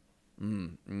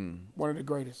 One of the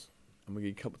greatest. I'm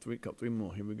gonna give you three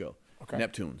more. Here we go. Okay.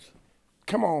 Neptunes.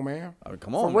 Come on, man.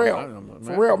 Come on,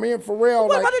 Pharrell. Me and Pharrell.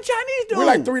 What about the Chinese dude? We're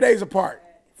like 3 days apart.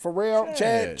 Pharrell,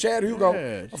 Chad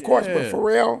Hugo, of course, but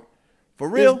Pharrell. For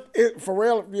real?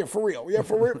 Pharrell, yeah, for real. Yeah,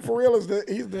 Pharrell is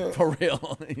he's the. For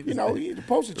real. He's the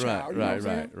poster child.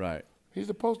 Right. He's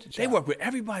the poster child. They work with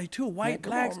everybody too, white,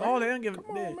 blacks, all they don't give.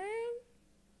 Come on, man.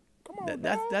 Come on.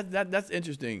 That's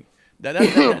interesting. And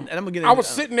I'm gonna get. I was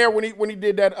sitting there when he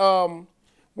did that.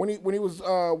 When he was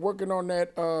working on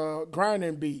that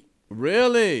grinding beat.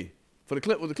 Really? For the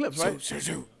clip with the clips, right?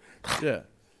 Yeah.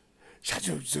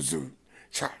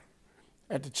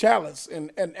 At the Chalice in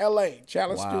L.A.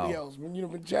 Chalice Studios. When you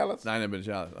been Chalice? No, I never been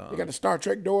Chalice. They got the Star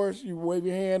Trek doors. You wave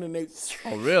your hand and they.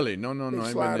 Oh really? No.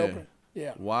 They slide open.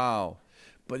 Yeah. Wow.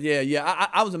 But yeah.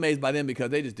 I was amazed by them because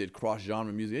they just did cross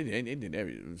genre music. They did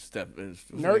every step. Gwen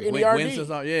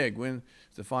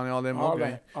Stefani, all them. All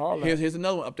okay. That. Here's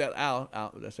another one up that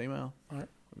that same aisle. All right.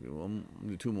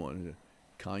 Do two more.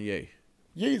 Kanye.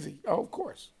 Yeezy. Oh, of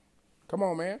course. Come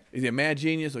on, man. Is he a mad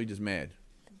genius or he just mad?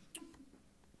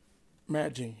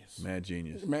 Mad genius. Yeah.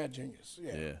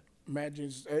 Mad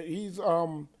genius. He's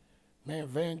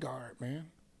vanguard, man.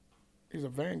 He's a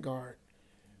vanguard.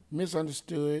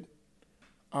 Misunderstood.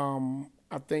 I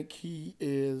think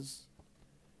he's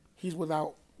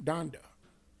without Donda.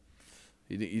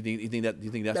 You think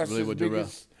that's really what you're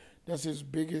That's his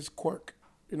biggest quirk.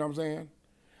 You know what I'm saying?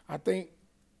 I think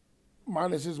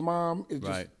minus his mom, it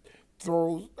just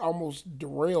almost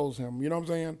derails him. You know what I'm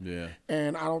saying? Yeah.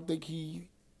 And I don't think he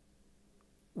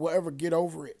will ever get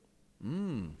over it.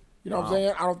 You know what I'm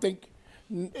saying? I don't think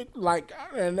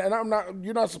and I'm not.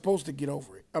 You're not supposed to get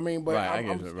over it. I mean, but I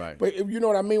get it, right. But you know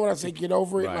what I mean when I say get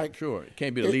over it. Right, like sure, it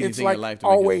can't be the leading thing like in life. It's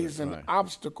always an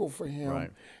obstacle for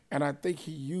him, and I think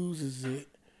he uses it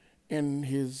in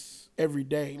his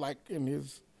everyday, like in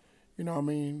his, you know what I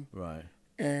mean? Right.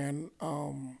 And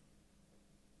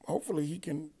hopefully he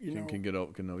can, can get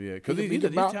over, because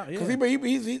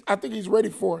I think he's ready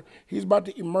for. He's about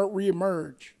to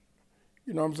reemerge.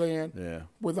 You know what I'm saying? Yeah.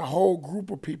 With a whole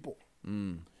group of people.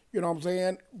 You know what I'm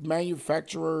saying?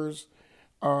 Manufacturers,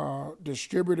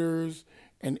 distributors,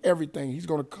 and everything. He's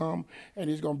going to come and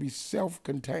he's going to be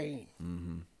self-contained.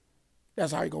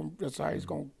 That's how he's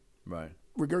going to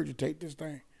regurgitate this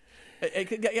thing.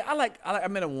 I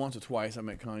met him once or twice. I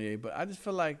met Kanye, but I just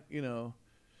feel like we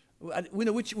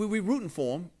rooting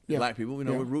for him. Black people,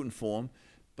 we're rooting for him.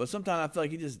 But sometimes I feel like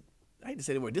he just, I hate to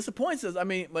say the word, disappoints us. I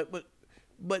mean, but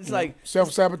it's like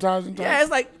self-sabotaging. Yeah,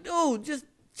 it's like, dude, just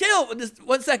chill. Just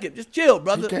 1 second, just chill,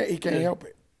 brother. He can't help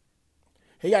it.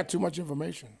 He got too much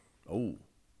information. Oh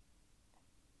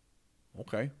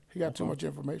Okay. He got too much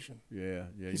information. Yeah.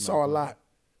 He saw a lot.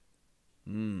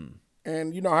 And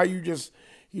you know how you just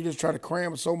try to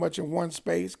cram so much in one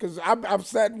space? Because I've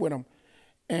sat with him,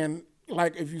 and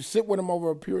like if you sit with him over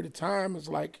a period of time, it's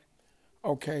like,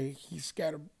 okay, he's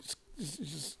scattered.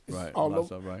 It's right. all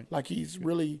over. Right. Like he's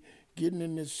really getting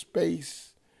in this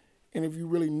space. And if you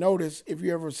really notice, if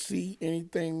you ever see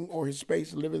anything or his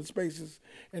space, living spaces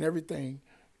and everything,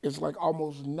 it's like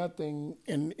almost nothing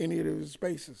in any of his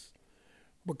spaces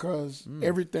because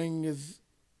everything is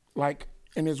like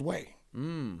in his way.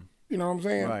 You know what I'm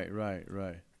saying?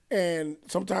 Right. And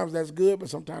sometimes that's good, but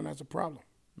sometimes that's a problem.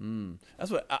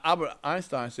 That's what Albert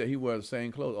Einstein said. He wears the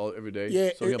same clothes every day. Yeah,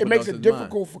 so it makes it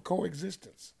difficult for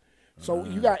coexistence. So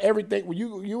you got everything. When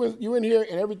you in here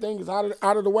and everything is out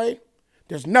of the way,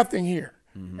 there's nothing here.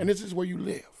 And this is where you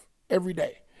live every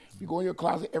day. You go in your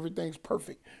closet, everything's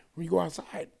perfect. When you go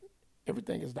outside,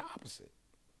 everything is the opposite.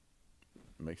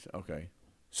 Makes okay.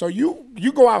 So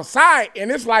you go outside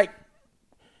and it's like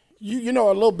you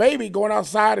know a little baby going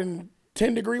outside in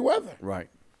 10-degree weather. Right.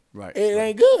 It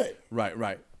ain't good.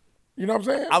 Right. You know what I'm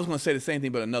saying? I was going to say the same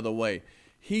thing, but another way.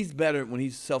 He's better when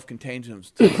he's self-contained to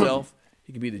himself.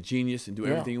 He can be the genius and do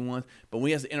everything he wants. But when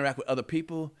he has to interact with other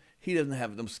people, he doesn't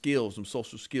have them skills, them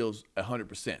social skills,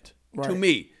 100%. Right. To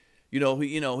me,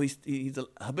 he's a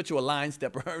habitual line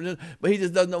stepper, but he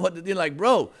just doesn't know what to do. Like,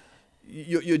 bro,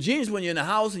 you're a genius when you're in the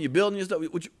house and you're building your stuff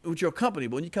with your company.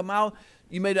 But when you come out,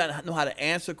 you may not know how to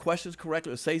answer questions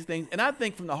correctly or say things. And I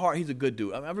think from the heart, he's a good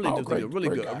dude. I really do think he's really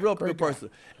good, a real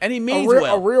person. And he means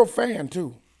well. A real fan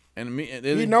too. And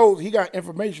he knows he got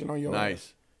information on your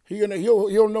nice.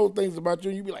 He'll know things about you,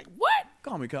 and you be like, what?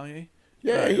 Call me Kanye.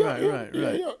 Yeah,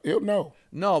 right. He'll know.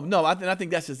 No. I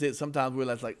think that's just it. Sometimes we're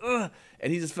like, ugh,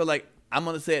 and he just feel like I'm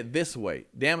gonna say it this way.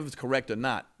 Damn if it's correct or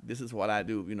not. This is what I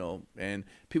do, And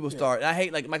people start. I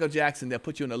hate like Michael Jackson. They'll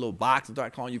put you in a little box and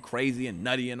start calling you crazy and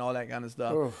nutty and all that kind of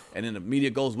stuff. Oof. And then the media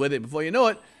goes with it. Before you know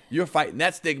it, you're fighting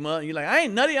that stigma. And you're like, I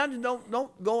ain't nutty. I just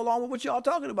don't go along with what y'all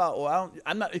talking about, or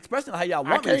I'm not expressing how y'all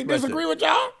want me to express it. I can't disagree with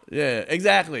y'all. Yeah,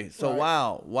 exactly. So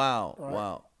right.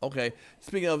 Wow. Okay.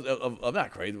 Speaking of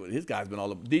not crazy, his guy's been all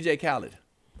over. DJ Khaled.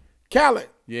 Yeah,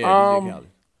 DJ Khaled.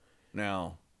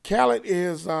 Now, Khaled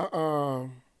is a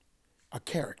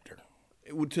character,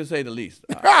 to say the least.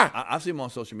 I see him on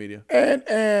social media,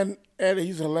 and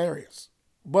he's hilarious,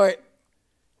 but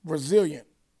resilient,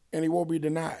 and he won't be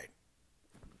denied.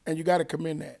 And you got to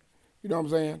commend that. You know what I'm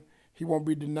saying? He won't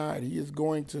be denied. He is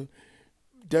going to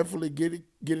definitely get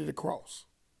it across.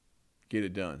 Get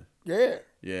it done.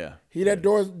 Yeah. He that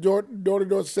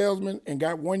door-to-door salesman and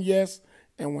got one yes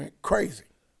and went crazy.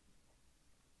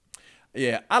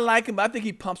 Yeah, I like him, but I think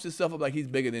he pumps himself up like he's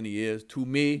bigger than he is. To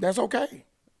me, that's okay.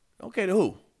 Okay to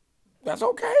who? That's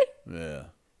okay. Yeah.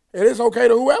 It is okay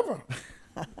to whoever.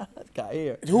 Got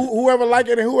here. Whoever like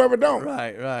it and whoever don't.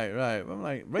 Right. I'm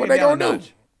like, bring what it they down gonna a do?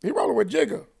 notch. He rolling with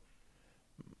Jigga.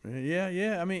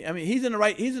 Yeah. I mean, he's in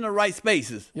the right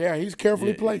spaces. Yeah, he's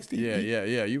carefully placed. Yeah.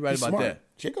 You're right about smart.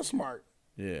 that. Jigga's smart.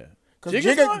 Yeah.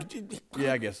 Jigga.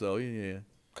 Yeah, I guess so. Yeah.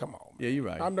 Come on. Yeah, you're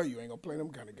right. I know you ain't gonna play them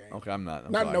kind of games. Okay, I'm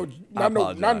not. Not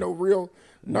no real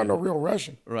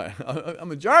Russian. Right.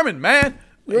 I'm a German, man.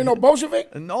 You ain't no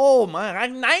Bolshevik? No,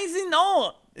 man.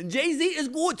 No. Jay-Z is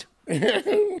good.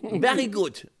 Very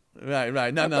good.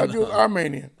 Right. No. I thought you was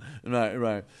Armenian.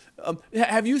 Right.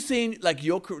 Have you seen like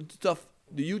your stuff?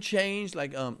 Do you change?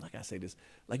 Like I say this,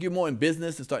 like you're more in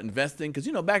business and start investing? Because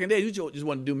back in the day, you just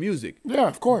want to do music. Yeah,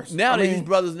 of course. Now these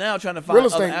brothers now trying to find real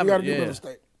estate. We got to do real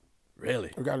estate.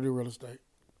 Really? We got to do real estate.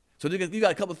 So you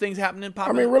got a couple of things happening.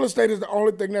 I mean, real estate is the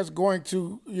only thing that's going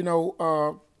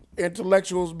to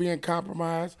intellectuals being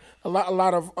compromised. A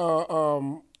lot of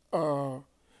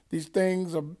these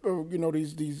things are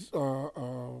these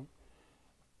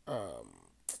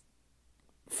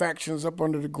factions up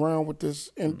under the ground with this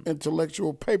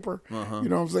intellectual paper. You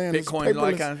know what I'm saying? Bitcoin and all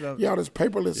that kind of stuff. Yeah, this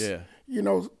paperless. Yeah.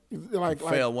 Like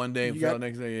fail one day, fail the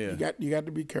next day. Yeah. You got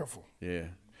to be careful. Yeah.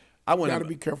 You got to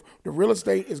be careful. The real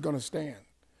estate is going to stand.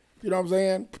 You know what I'm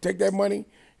saying? Take that money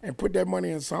and put that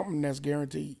money in something that's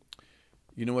guaranteed.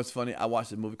 You know what's funny? I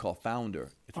watched a movie called Founder.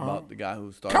 It's about the guy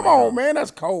who started. Come on, man,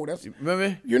 that's cold.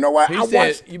 Remember? You know what? He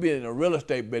said you be in the real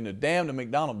estate business, damn the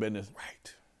McDonald's business.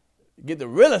 Right. Get the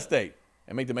real estate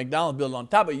and make the McDonald's building on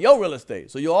top of your real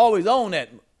estate, so you'll always own that.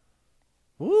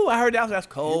 Ooh, I heard that's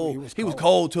cold. He was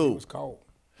cold too. He was cold.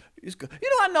 You know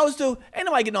what I noticed too? Ain't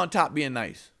nobody getting on top being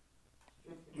nice.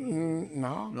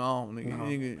 No.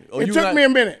 It took me a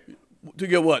minute. To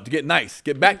get what? To get nice.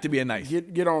 Get back to being nice.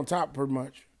 Get on top pretty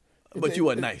much. But you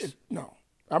weren't nice. No.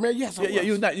 I mean, yes, I was. Yeah,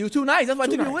 you was nice. You was too nice. That's why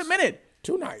it took you a minute.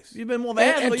 Too nice. You've been more of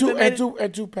an asshole.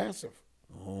 And too passive.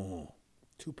 Oh.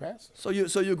 2 passes. So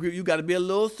you agree? You got to be a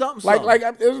little something.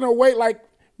 Like there's no way. Like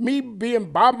me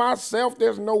being by myself,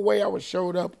 there's no way I would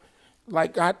showed up.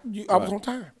 Like I was on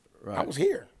time. Right. I was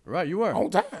here. Right, you were on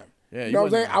time. Yeah, you know what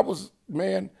I'm saying? I was,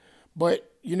 man. But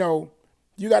you know,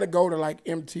 you got to go to like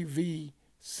MTV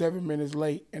 7 minutes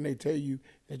late, and they tell you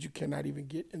that you cannot even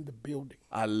get in the building.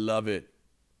 I love it.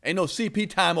 Ain't no CP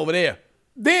time over there.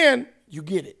 Then you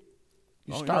get it.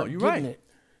 You start you're getting right.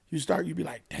 it. You be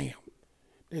like, damn.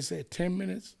 They said 10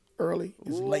 minutes early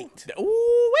is late.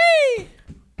 Ooh-wee.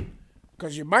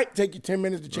 Because you might take you 10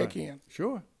 minutes to check in.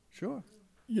 Sure. You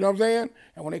know what I'm saying?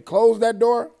 And when they close that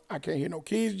door, I can't hear no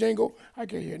keys jingle. I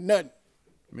can't hear nothing.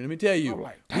 I mean, let me tell you.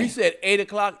 Like, we said 8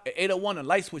 o'clock, 8:01, the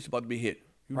light switch about to be hit.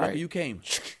 You right. You came.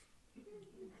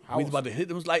 We was about to hit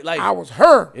them lights. I was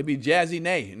her. It'd be Jazzy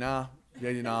Nay. Nah. He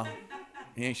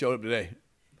ain't showed up today.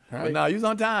 Right. But nah, you was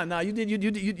on time. Nah, you did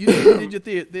your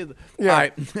theater. Yeah.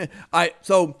 All right.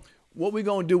 So what we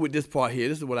gonna do with this part here?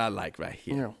 This is what I like right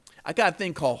here. Yeah. I got a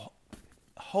thing called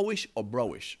hoish or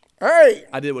broish. Hey.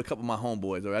 I did it with a couple of my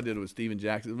homeboys, or I did it with Steven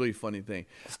Jackson. It's a really funny thing.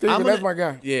 Steven, that's my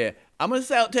guy. Yeah. I'm gonna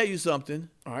tell you something.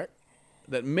 All right.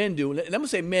 That men do. And I'm gonna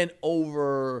say men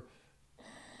over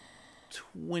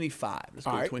 25. Let's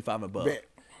go 25 and above. Bet.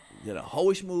 You get a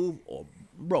hoish move or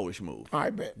broish move. I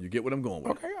bet. You get what I'm going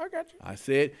with. Okay, I got you. I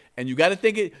said, and you got to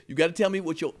think it. You got to tell me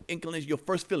what your inclination, your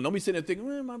first feeling. Don't be sitting there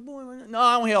thinking, my boy. No,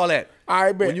 I don't hear all that.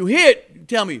 I bet. When you hear it, you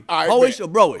tell me, hoish or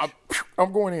broish.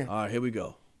 I'm going in. All right, here we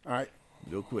go. All right.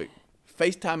 Real quick.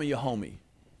 FaceTiming your homie.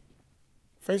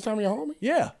 FaceTiming your homie?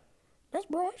 Yeah. That's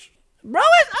broish. Broish?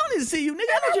 I don't need to see you, nigga.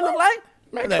 I know what you look like.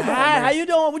 Man, like, hi, how you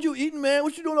doing? What you eating, man?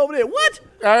 What you doing over there? What?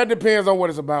 It depends on what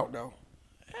it's about, though.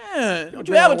 Don't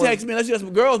you ever text me unless you have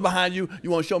some girls behind you. You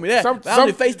want to show me that? I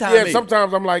only FaceTime me.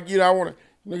 Sometimes I'm like, I want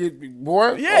to,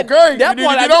 boy. Yeah, okay, that you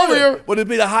need to get over here. But it'd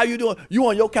be like, how you doing? You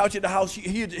on your couch at the house?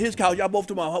 His couch. Y'all both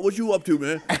tomorrow. What you up to,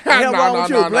 man? The hell wrong with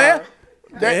you, Blair?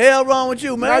 The hell wrong with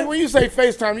you, man? Now, when you say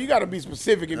FaceTime, you got to be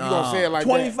specific if you're going to say it like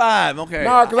 25, that. 25, okay.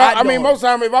 No, because I mean, most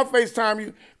time if I FaceTime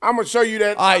you, I'm going to show you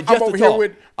that I'm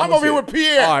over here with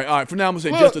Pierre. All right. For now, I'm going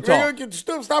to say just to talk.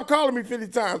 Nigga, stop calling me 50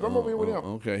 times. I'm over here with him.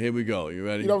 Okay, here we go. You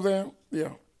ready? You know what I'm saying? Yeah.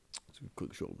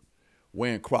 Quick shoulder.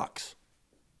 Wearing Crocs.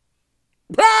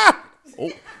 Ah!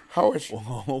 Oh. Hoish.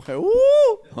 Oh, okay.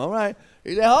 Ooh. All right.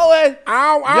 Is that Hoish?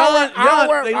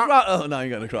 I Oh, no, you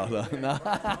got the Crocs. No.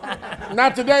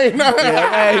 Not today. No.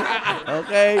 Yeah,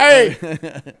 okay.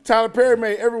 Hey, Tyler Perry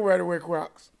made everywhere to wear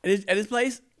Crocs. At his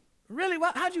place? Really?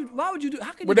 Why would you do?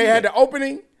 How could you when they had the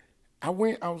opening, I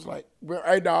was like,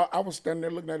 hey, dog, I was standing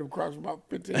there looking at them Crocs for about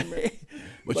 15 minutes.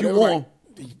 but you wore them.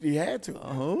 He had to.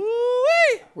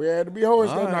 Oh, we had to be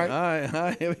hoish that night. All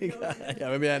right, here we go.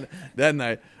 Yeah, maybe that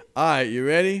night. All right, you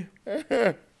ready?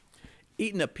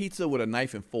 Eating a pizza with a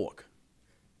knife and fork.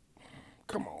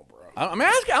 Come on, bro. I'm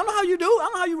asking. I don't know how you do. I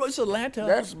don't know how you. It's Atlanta.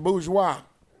 That's bourgeois.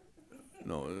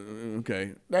 No,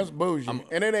 okay. That's bougie,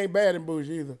 and it ain't bad in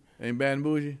bougie either. Ain't bad in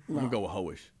bougie. No. I'm gonna go with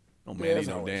hoish. No man eat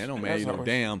no damn. No man eat no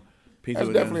damn pizza. That's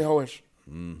with definitely hoish.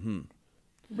 Mm-hmm.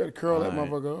 You better curl that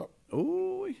motherfucker up.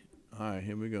 Ooh. All right,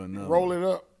 here we go. No. Roll it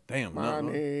up. Damn, my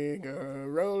nigga,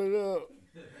 roll it up.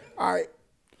 All right.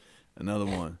 Another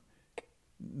one.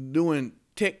 Doing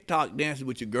TikTok dances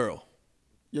with your girl.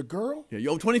 Your girl? Yeah,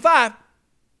 yo, 25.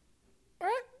 All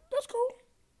right, that's cool.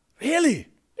 Really?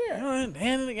 Yeah.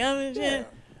 Yeah.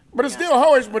 But it's still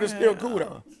hoish, but it's still cool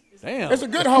though. Damn. It's a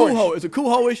good hoish. It's a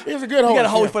cool hoish. It's a good hoish. You got a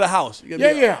hoish for the house.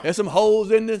 Yeah. There's some hoes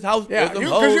in this house. Yeah,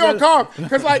 because you don't come.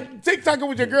 Because like TikToking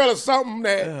with your girl is something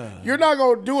that you're not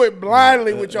going to do it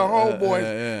blindly with your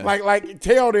homeboys. Like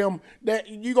tell them that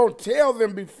you're going to tell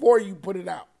them before you put it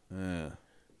out. Yeah.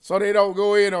 So they don't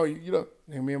go in on you. You know,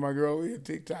 me and my girl, we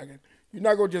TikToking. You're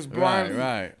not going to just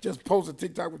blindly just post a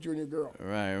TikTok with you and your girl.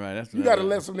 Right. You got to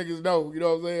let some niggas know. You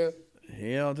know what I'm saying?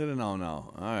 Hell to the no.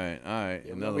 All right.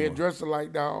 Yeah, another one. Dressed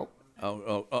like dog.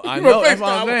 Oh, I know. That's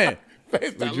what I'm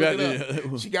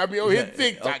saying. She got me over here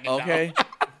TikToking. Okay.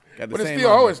 But it's still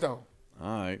hoish though.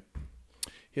 All right.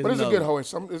 But it's a good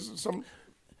hoish.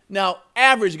 Now,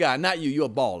 average guy, not you. You're a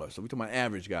baller. So we're talking about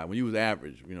average guy. When you was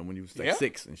average, when you was like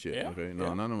 6 and shit. Yeah. Okay.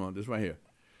 No. This right here.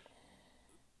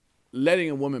 Letting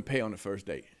a woman pay on the first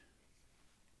date.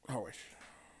 Hoish.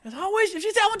 That's hoish. If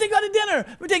she said, I want to take you out to dinner,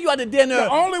 let me take you out to dinner.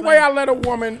 The only way I let a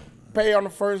woman pay on the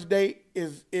first date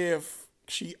is if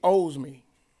she owes me.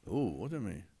 Ooh, what do you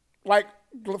mean? Like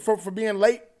for being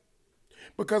late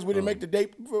because we didn't make the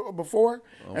date before,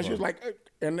 and she was like,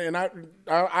 and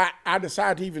I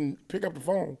decided to even pick up the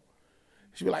phone.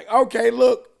 She'd be like, okay,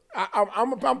 look,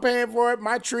 I'm paying for it,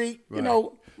 my treat, you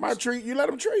know, My treat, you let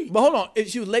them treat. But hold on,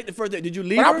 she was late the first day. Did you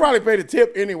leave her? I'll probably pay the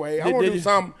tip anyway. I'm going to do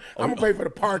something. I'm going to pay for the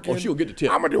parking. Oh, she'll get the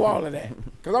tip. I'm going to do all of that.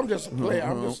 Because I'm just a player.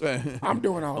 I'm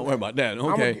doing all that. Don't worry about that.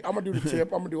 Okay. I'm going to do the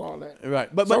tip. I'm going to do all that. Right.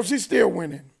 So she's still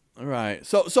winning. Right.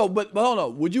 So, but hold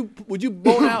on. Would you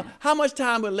bone out? How much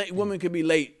time a woman could be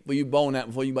late for you bone out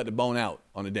before you about to bone out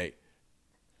on a date?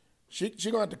 She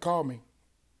going to have to call me.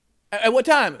 At what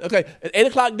time? Okay, at 8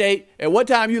 o'clock date. At what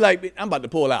time you like? I'm about to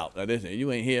pull out. Like, listen,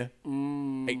 you ain't here.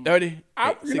 8:30.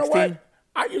 You know what?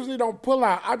 I usually don't pull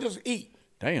out. I just eat.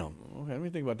 Damn. Okay, let me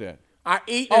think about that. I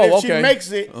eat, and if she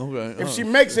makes it, she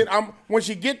makes it, when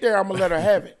she get there, I'm gonna let her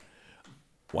have it.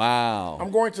 Wow. I'm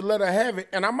going to let her have it,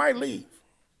 and I might leave.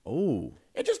 Oh.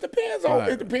 It just depends on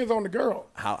it depends on the girl.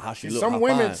 How she looks. Some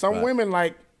women,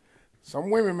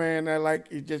 man, that like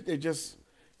it just.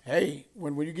 Hey,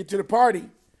 when you get to the party,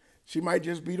 she might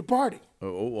just be the party.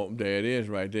 Oh, there it is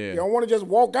right there. You don't want to just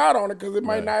walk out on it because it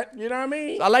might not, you know what I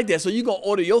mean? So I like that. So you're going to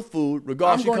order your food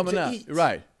regardless of coming out.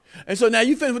 Right. And so now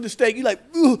you finish with the steak. You like,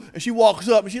 ooh, and she walks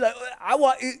up and she's like, I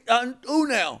want to eat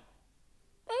now.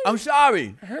 Hey, I'm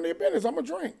sorry. Handle your business. I'm going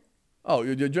to drink. Oh,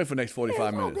 you're drink for the next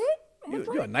 45 minutes. Good.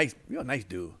 You're a nice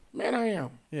dude. Man, I am.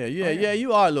 Yeah,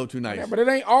 you are a little too nice. Yeah, but it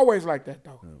ain't always like that,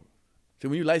 though. No. See,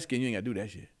 when you light skin, you ain't got to do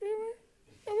that shit.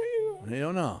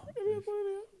 Hell no.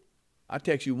 I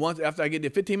text you once after I get there.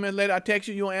 15 minutes later, I text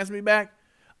you. You don't answer me back.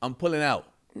 I'm pulling out.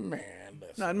 Man,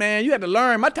 listen. Nah, man, you have to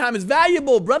learn. My time is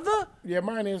valuable, brother. Yeah,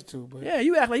 mine is too. But yeah,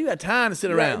 you act like you got time to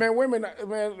sit around. Man, women.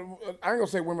 Man, I ain't gonna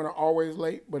say women are always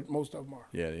late, but most of them are.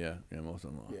 Yeah, most of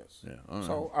them are. Yes. Yeah.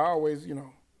 So I always,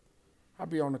 I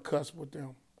be on the cusp with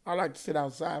them. I like to sit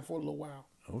outside for a little while.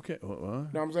 Okay. What? You know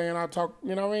what I'm saying? I talk.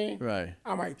 You know what I mean? Right.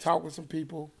 I might talk with some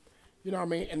people. You know what I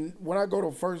mean? And when I go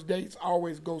to first dates, I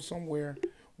always go somewhere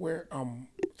where I'm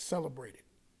celebrated.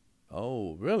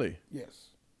 Oh, really? Yes.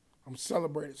 I'm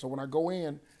celebrated. So when I go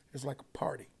in, it's like a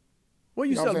party. Where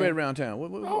you celebrate around town?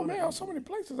 Oh, man, so many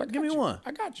places. Give me one.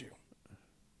 I got you.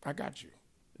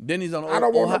 Denny's on. I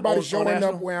don't want nobody showing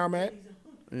up where I'm at.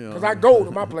 Because I go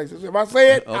to my places. If I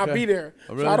say it, I'll be there.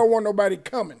 Oh, really? So I don't want nobody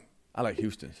coming. I like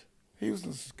Houston's.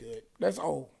 Houston's is good. That's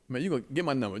old. Man, you gonna get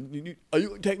my number? Are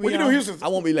you take me? What you do, Houston's? I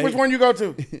won't be late. Which one you go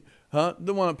to? Huh?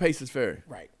 The one on Paces Ferry.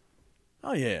 Right.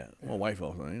 Oh yeah, my wife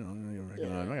also. I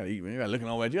gotta eat. Man, you gotta looking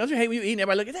all at you. Don't you hate when you eating?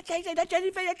 Everybody looking. That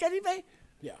Jazze Pha.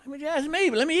 Yeah. I mean, that's me,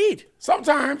 but let me eat.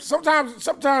 Sometimes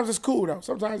it's cool though.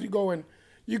 Sometimes you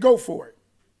go for it.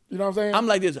 You know what I'm saying? I'm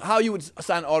like this. How you would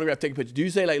sign an autograph, take a picture? Do you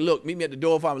say like, look, meet me at the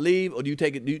door if I leave, or do you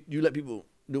take it? Do you let people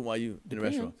do it while you in the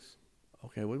restaurant?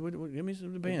 Okay, what, give me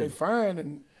some depends. They fine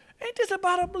and. Ain't this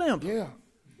about a blimp? Yeah.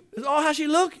 It's all how she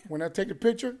look. When I take the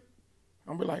picture,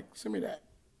 I'm be like, send me that.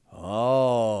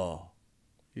 Oh.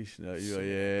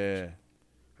 Yeah.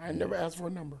 I ain't never asked for a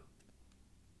number.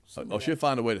 She'll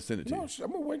find a way to send it to you. No,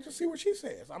 I'm going to wait to see what she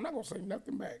says. I'm not going to say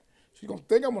nothing back. She's going to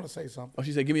think I'm going to say something. Oh,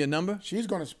 she said, give me a number? She's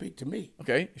going to speak to me.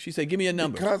 Okay. She said, give me a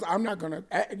number. Because I'm not going to,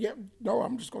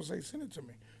 I'm just going to say, send it to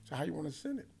me. So how you want to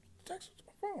send it? Text it to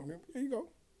my phone. Here you go.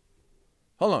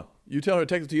 Hold on. You tell her to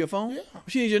text it to your phone? Yeah.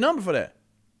 She needs your number for that.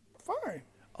 Fine.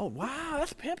 Oh, wow.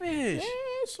 That's pimpish.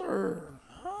 Yes, sir.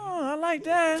 Oh, I like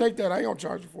that. Take that. I ain't going to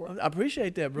charge you for it. I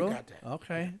appreciate that, bro. You got that.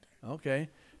 Okay.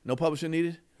 No publisher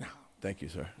needed? No. Thank you,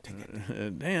 sir. Take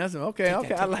that. Damn, that's okay. I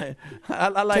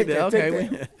like that.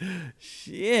 Okay.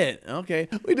 Shit. Okay.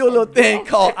 We do a little thing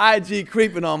called IG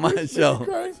creeping on my show.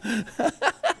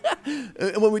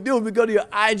 And what we do is we go to your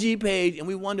IG page and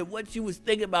we wonder what you was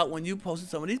thinking about when you posted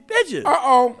some of these pictures.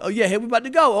 Uh-oh. Oh, yeah, here we about to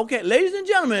go. Okay, ladies and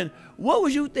gentlemen, what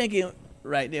was you thinking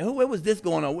right there? Where was this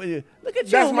going on with you? Look at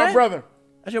you, That's my brother.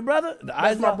 That's your brother?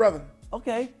 That's my brother.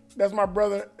 Okay. That's my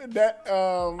brother. That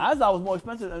I thought it was more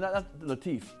expensive. That's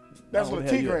Latif. That's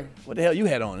Latif. What the hell you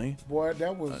had on, eh? Boy,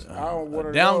 that was, I don't want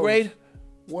to downgrade? Know.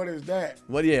 What is that?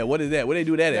 What is that? What they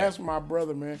do that at? That's my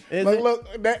brother, man. Look,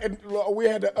 we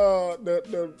had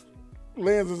the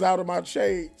lenses out of my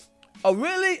shades. Oh,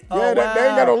 really? Yeah, wow. they ain't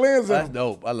got no lenses. That's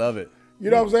dope. I love it. You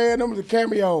know what I'm saying? Them was the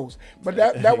cameos. But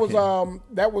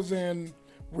that was in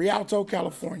Rialto,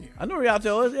 California. I know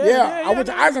Rialto is. Yeah, I went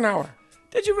to Eisenhower.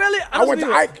 Did you really? I went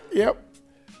to Ike. Yep.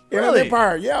 Really?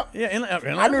 Empire. Yep. Yeah, in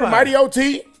I knew the Mighty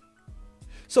OT.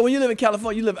 So when you live in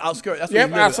California, you live outskirts. That's yep,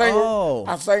 where you live.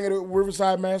 I sang at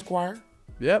Riverside Mass Choir.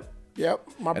 Yep.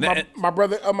 My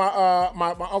brother,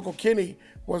 my Uncle Kenny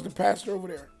was the pastor over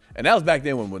there. And that was back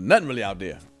then when nothing really out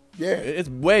there. Yeah. It's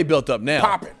way built up now.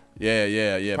 Popping.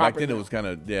 Yeah. Poppin' Back then now. it was kind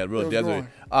of real desert.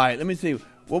 All right, let me see.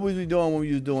 What was we doing when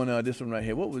we was doing this one right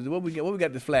here? What we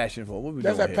got this flashing for? What we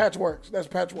That's doing at here? Patchworks. That's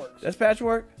Patchworks. That's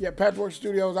Patchwork? Yeah, Patchwork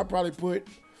Studios. I probably put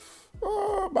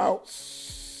about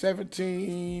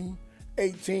 17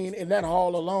 18 in that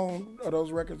hall alone are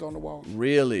those records on the wall.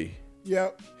 Really?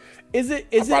 Yep. I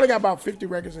probably got about 50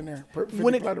 records in there. 50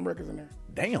 platinum records in there.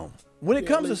 Damn. When it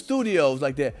comes to studios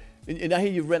like that, and I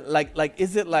hear you rent, like,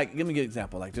 is it like, give me an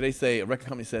example. Like, do they say, a record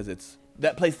company says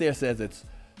that place there says it's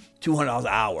 $200 an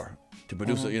hour to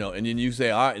produce it, you know, and then you say,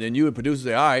 all right, and then you would produce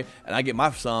say, all right, and I get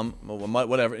my sum,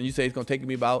 whatever, and you say it's going to take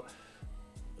me about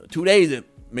 2 days to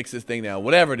mix this thing down,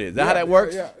 whatever it is. Is that how that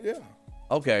works? Yeah.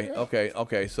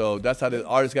 Okay. So that's how the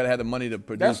artist got to have the money to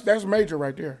produce. That's major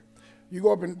right there. You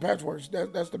go up in Patchworks,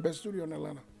 that's the best studio in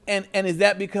Atlanta. And is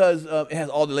that because it has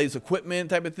all the latest equipment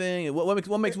type of thing?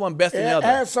 What makes one best than the other?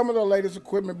 It has some of the latest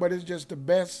equipment, but it's just the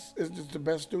best. It's just the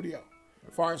best studio,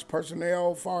 as far as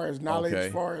personnel, as far as knowledge,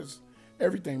 as far as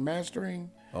everything,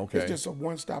 mastering. Okay, it's just a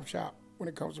one-stop shop when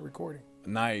it comes to recording.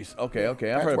 Nice. Okay.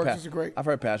 Patchworks is great. I've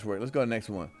heard Patchwork. Let's go to the next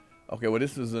one. Okay. Well,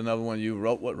 this is another one you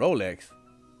wrote. What, Rolex?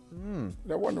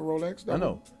 That wasn't a Rolex. I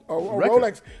know.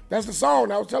 Rolex. That's the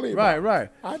song I was telling you about. Right.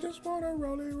 I just want to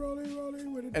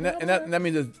rolling with it. And that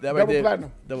means that right double there.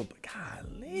 Platinum.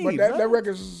 Golly. But that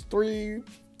record is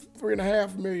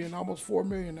 3.5 million, almost 4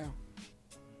 million now.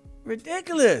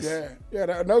 Ridiculous.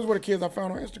 Yeah. Those were the kids I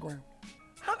found on Instagram.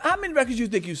 How many records you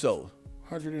think you sold?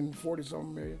 140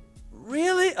 something million.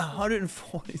 Really?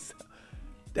 140.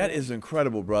 That is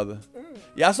incredible, brother.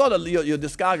 Yeah, I saw your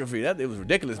discography. It was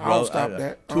ridiculous, bro. I don't stop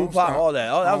that. Tupac, all that.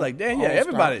 I was like, damn, yeah,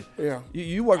 everybody. Stop. Yeah.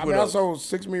 You work with I sold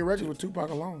 6 million records with Tupac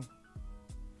alone.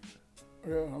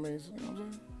 Yeah, I mean, you know what I'm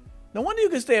saying? No wonder you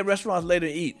can stay at restaurants later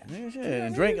and eat.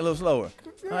 And drink a little slower.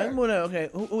 Yeah. All right, okay,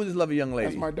 who is this lovely young lady?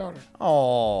 That's my daughter.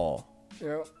 Oh.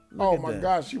 Yeah. Oh, my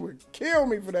gosh, she would kill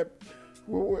me for that,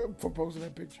 for posting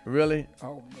that picture. Really?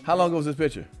 Oh. How long ago was this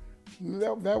picture?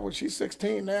 That was, she's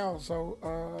 16 now, so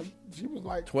she was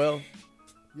like 12.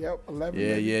 Yep, 11.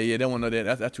 Yeah. They don't want to know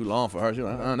that. That's too long for her. She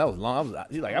was like, that was long.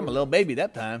 She's like, I'm a little baby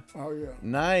that time. Oh yeah.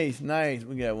 Nice.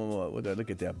 We got one more.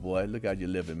 Look at that, boy. Look how you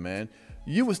living, man.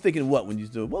 You was thinking what when you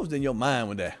do? What was in your mind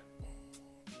with that?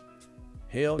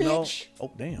 Hell Bitch. no.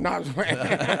 Oh damn. Nah,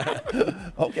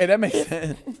 okay, that makes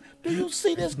sense. Do you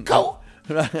see this coat?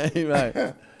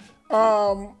 right.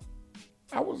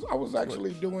 I was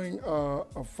actually doing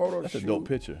a photo shoot. That's a dope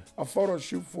picture. A photo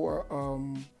shoot for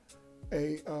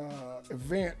a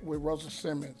event with Russell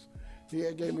Simmons. He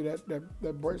had gave me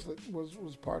that bracelet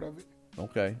was part of it.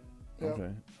 Okay. Yep.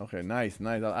 Okay. Nice.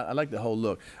 I like the whole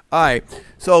look. All right.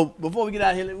 So before we get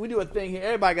out of here, we do a thing here.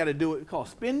 Everybody got to do it. It's called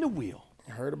spin the wheel.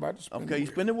 I heard about the spin the wheel. Okay, you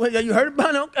spin the wheel. Yeah, you heard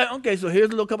about it? Okay. So here's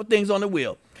a little couple things on the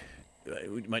wheel.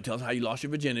 You might tell us how you lost your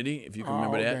virginity, if you can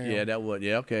remember that. Damn. Yeah, that was.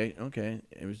 Yeah, okay.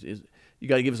 You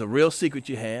got to give us a real secret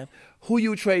you have. Who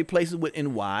you trade places with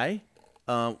and why.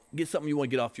 Get something you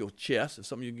want to get off your chest. If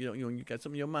something you got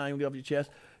something in your mind you want to get off your chest.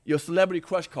 Your celebrity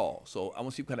crush call. So I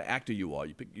want to see what kind of actor you are.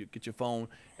 You get your phone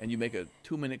and you make a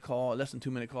 2-minute call, less than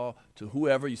 2-minute call to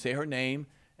whoever. You say her name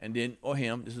and then or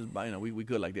him. This is we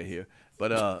good like that here.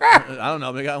 But I don't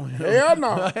know. Hell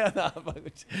no.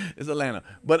 It's Atlanta.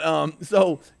 But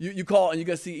so you call and you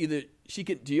got to see either she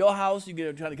get to your house, you get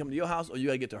her trying to come to your house, or you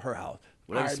got to get to her house.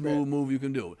 Whatever smooth move you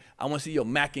can do. I want to see your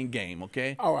macking game,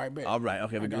 okay? All right, bet. All right,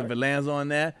 okay. If it lands on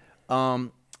that, let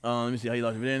me see how you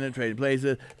lost your virginity, traded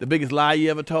places. The biggest lie you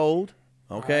ever told,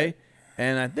 okay? Right.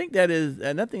 And I think that is,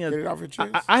 and nothing else. Get it off your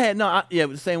chest? I had, it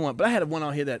was the same one, but I had one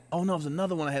on here that, it was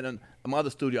another one I had on my other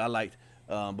studio I liked,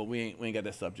 but we ain't got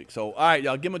that subject. So, all right,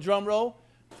 y'all, give him a drum roll.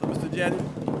 So, Mr.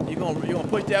 Jazze, you gonna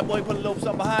push that boy, put a little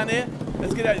something behind there?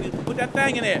 Let's get that, put that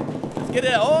thing in there. Let's get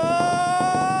it.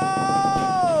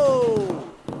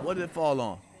 What did it fall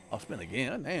on? I'll spin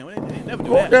again. Oh, damn, they never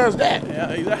do that. Who does that? Yeah,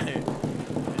 exactly.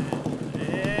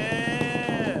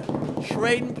 Yeah.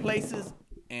 Trading places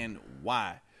and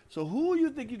why. So who you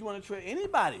think you'd want to trade?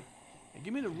 Anybody. And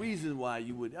give me the reason why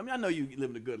you would. I mean, I know you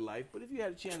living a good life, but if you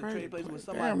had a chance to trade places with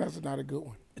somebody. Damn, that's not a good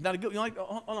one. It's not a good one.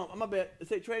 Hold on, my bad. It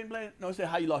say trading place? No, it said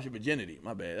how you lost your virginity.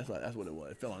 My bad. That's what it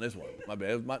was. It fell on this one. My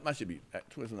bad. My should be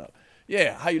twisting up.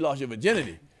 Yeah, how you lost your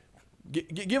virginity.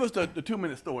 Give us the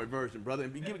 2-minute story version, brother.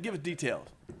 And give us details.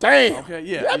 Damn. Okay,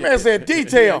 yeah. That man said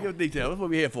detail. Yeah, give us details. That's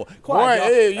what we're here for. Quiet, boy,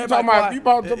 hey, you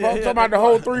talking about the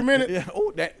whole 3 minutes? Yeah.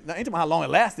 Oh, that ain't talking about how long it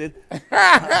lasted.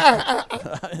 Yeah.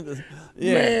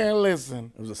 Man,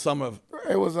 listen. It was the summer of.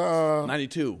 It was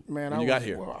 92. Man, when you got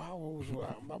here. Well, how old was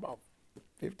I? About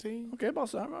 15. Okay, about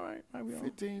something. All right.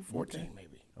 15, 14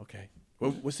 maybe. Okay.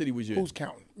 What city was you? Who's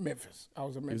counting? Memphis. I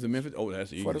was in Memphis. It was in Memphis. Oh,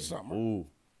 that's easy. For the summer. Ooh.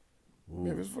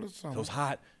 Memphis for the summer. So it was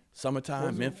hot.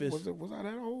 Summertime, Memphis. Was I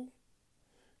that old?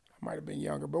 I might have been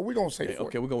younger, but we're going to say 14.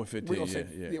 Okay, we're going with 15. We're going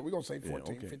to say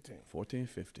 14, okay. 15. 14,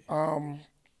 15.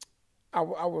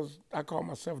 I called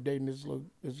myself dating this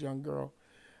young girl.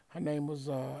 Her name was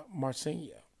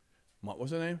Marcinia.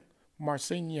 What's her name?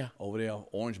 Marcinia. Over there,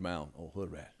 Orange Mound. Oh,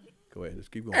 hood rat. Go ahead, let's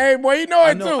keep going. Hey, boy, you know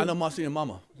it too. I know Marcinia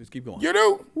mama. Just keep going. You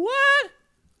do? What?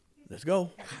 Let's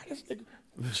go.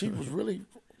 She was really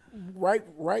right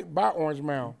by Orange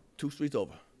Mound. 2 streets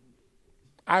over.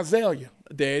 Azalea.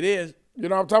 There it is. You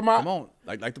know what I'm talking about? Come on,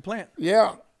 like the plant.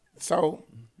 Yeah. So,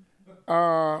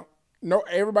 no,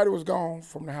 everybody was gone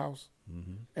from the house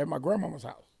at my grandmama's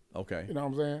house. Okay. You know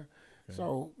what I'm saying? Okay.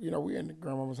 So, you know, we in the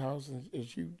grandmama's house, and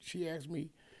she asked me,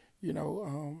 you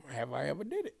know, have I ever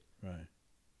did it? Right.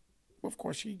 Of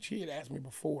course, she had asked me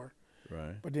before.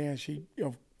 Right. But then she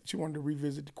wanted to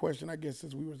revisit the question, I guess,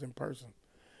 since we was in person.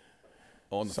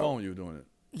 On the phone you were doing it?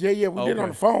 Yeah, we did it on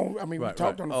the phone. I mean, we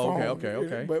talked on the phone.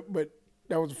 Okay. But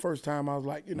that was the first time I was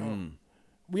like, you know,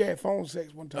 we had phone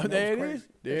sex one time. There it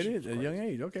is. At a young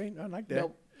age. Okay, I like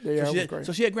that. Yeah,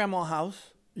 so she had grandma's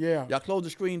house. Yeah. Y'all closed the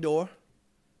screen door.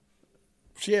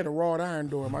 She had a wrought iron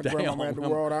door. My grandma had the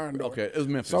wrought iron door. Okay, it was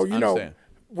Memphis. So, you know,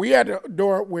 we had a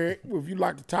door where if you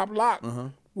lock the top lock,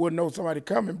 we'll know somebody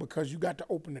coming because you got to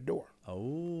open the door.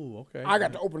 Oh, okay. I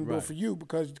got to open the door for you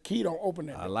because the key don't open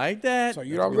that door. I like that. So,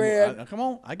 you know what I'm saying? Come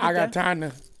on. I got time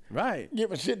to get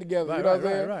my shit together. You know what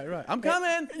I'm saying? Right. I'm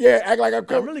coming. Yeah, act like I'm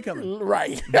coming. I'm really coming.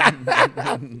 Right.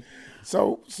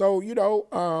 So you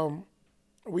know,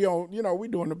 we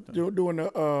doing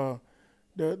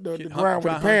the ground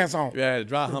with the pants on. Yeah, the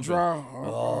dry humping.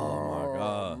 Oh my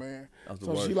God, man.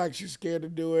 So she's scared to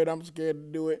do it. I'm scared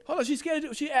to do it. Hold on, she's scared to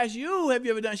do it. She asked you, have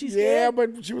you ever done it? She's scared? Yeah,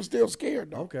 but she was still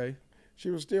scared though. Okay. She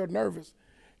was still nervous.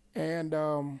 And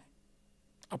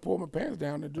I pulled my pants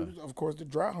down and of course the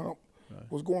dry hump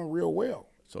was going real well.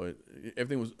 So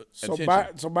everything was so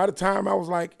by the time I was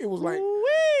like, it was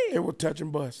touch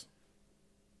and bust.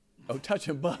 Oh, touch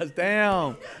and bust,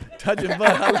 damn. Touch and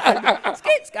bust. I like that.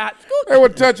 Scott. They were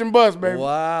touch and bust, baby.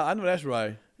 Wow, I know that's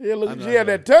right. Yeah, look, she had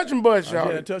that touch and bust, y'all. She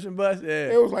had that touch and bust,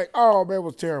 yeah. It was like, oh, man, it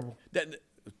was terrible.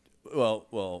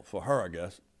 Well, for her, I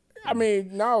guess. I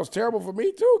mean, no, it was terrible for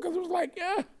me, too, because it was like,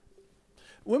 yeah.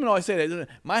 Women always say that.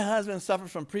 My husband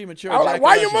suffered from premature ejaculation. I was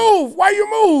like, why you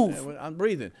move? Yeah, I'm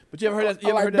breathing. But you ever heard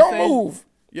that? Don't move.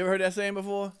 You ever heard that saying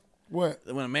before? What?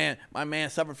 When my man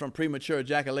suffered from premature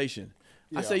ejaculation.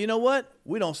 Yeah. I say, you know what?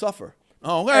 We don't suffer.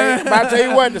 Oh, hey, but I tell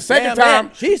you what, the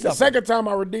second time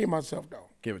I redeemed myself, though.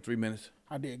 Give it 3 minutes.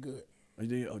 I did good. Oh,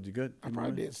 you did good? I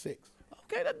probably did 6.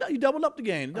 Okay, you doubled up the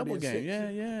game. Double game. 6.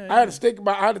 Yeah. I had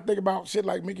to think about shit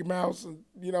like Mickey Mouse and,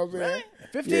 you know what I'm saying?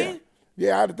 Right? 15?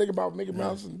 Yeah, I had to think about Mickey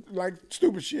Mouse and like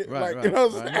stupid shit. Right. You know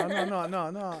what I'm saying? No.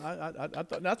 I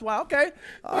thought that's why. Okay.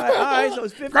 All right. So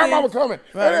it's 15. Grandma was coming.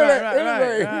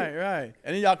 Right.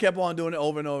 And then y'all kept on doing it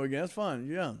over and over again. That's fun.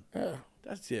 You're young. Yeah.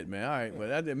 That's it, man. All right.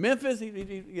 Well, Memphis, give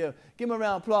him a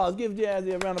round of applause. Give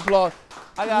Jazzy a round of applause.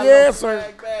 I got a little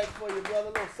bag for you, brother.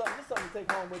 A little something. Just something to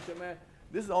take home with you, man.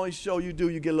 This is the only show you do.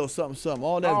 You get a little something.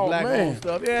 All that black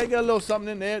stuff. Yeah, you got a little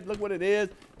something in there. Look what it is.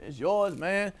 It's yours,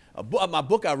 man. My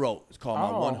book I wrote. It's called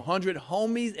My 100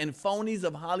 Homies and Phonies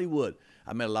of Hollywood.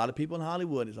 I met a lot of people in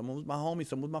Hollywood. Some was my homies,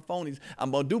 some was my phonies.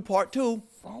 I'm going to do part 2.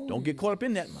 Don't get caught up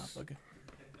in that, motherfucker.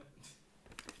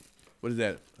 What is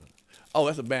that? Oh,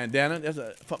 that's a bandana. That's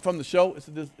from the show.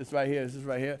 It's right here. This is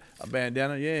right here. A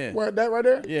bandana, yeah. What, that right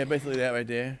there? Yeah, basically that right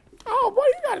there. Oh, boy,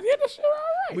 you got to get this shit all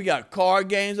right. We got card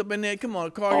games up in there. Come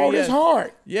on, card games. Oh, it's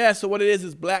hard. Yeah, so what it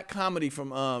is black comedy from,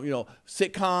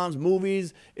 sitcoms,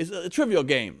 movies. It's a trivia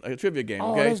game, okay?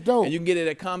 Oh, that's dope. And you can get it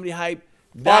at Comedy Hype.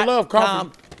 I love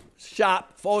coffee. /shop.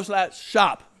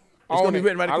 It's going to be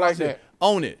written right across there.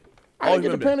 Own it. I didn't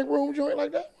get the Panic Room joint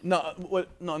like that? No. We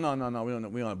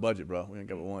on a budget, bro. We ain't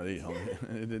got one of these,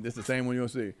 homie. It's the same one you'll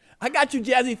see. I got you,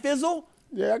 Jazzy Fizzle.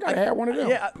 Yeah, I got to have one of them.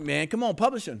 Yeah, man, come on,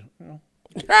 publishing.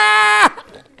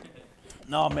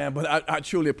 No, man, but I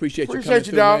truly appreciate you coming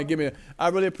through, man. I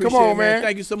really appreciate it, man.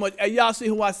 Thank you so much. Hey, y'all see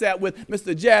who I sat with?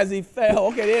 Mr. Jazze Pha.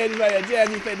 Okay, there it is right there.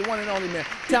 Jazze Pha, the one and only, man.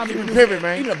 Pivot,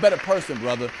 man. Even a better person,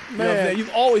 brother. You know what I'm saying?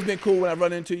 You've always been cool when I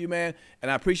run into you, man. And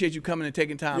I appreciate you coming and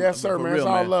taking time. Yes, sir, man. It's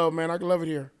all love, man. I love it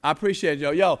here. I appreciate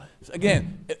you. Yo,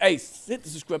 again, hey, hit the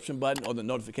subscription button or the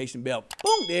notification bell.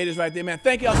 Boom, there it is right there, man.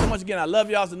 Thank y'all so much again. I love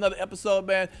y'all. It's another episode,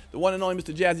 man. The one and only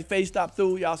Mr. Jazze Pha stopped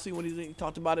through. Y'all see what he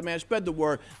talked about it, man. Spread the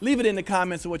word. Leave it in the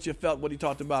comments of what you felt, what he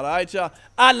talked about. All right, y'all.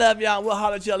 I love y'all. We'll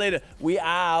holler at y'all later. We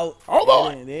out. Oh,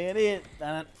 boy. There it is.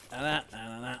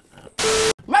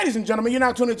 Ladies and gentlemen, you're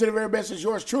now tuned into the very best. It's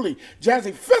yours truly,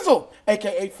 Jazzy Fizzle,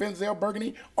 a.k.a. Finzel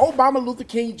Burgundy, Obama Luther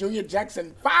King Jr.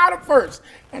 Jackson, Pha the First,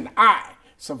 and I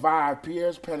survived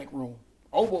Pierre's Panic Room.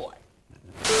 Oh, boy.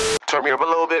 Turn me up a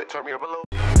little bit.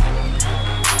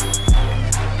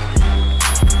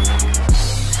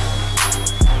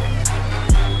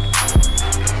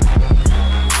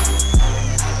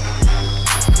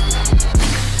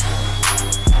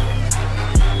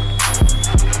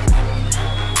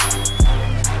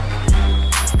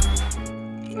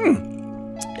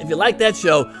 like that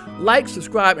show, like,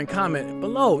 subscribe, and comment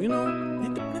below. You know,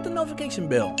 hit the notification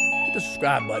bell. Hit the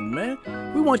subscribe button, man.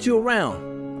 We want you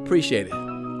around. Appreciate it.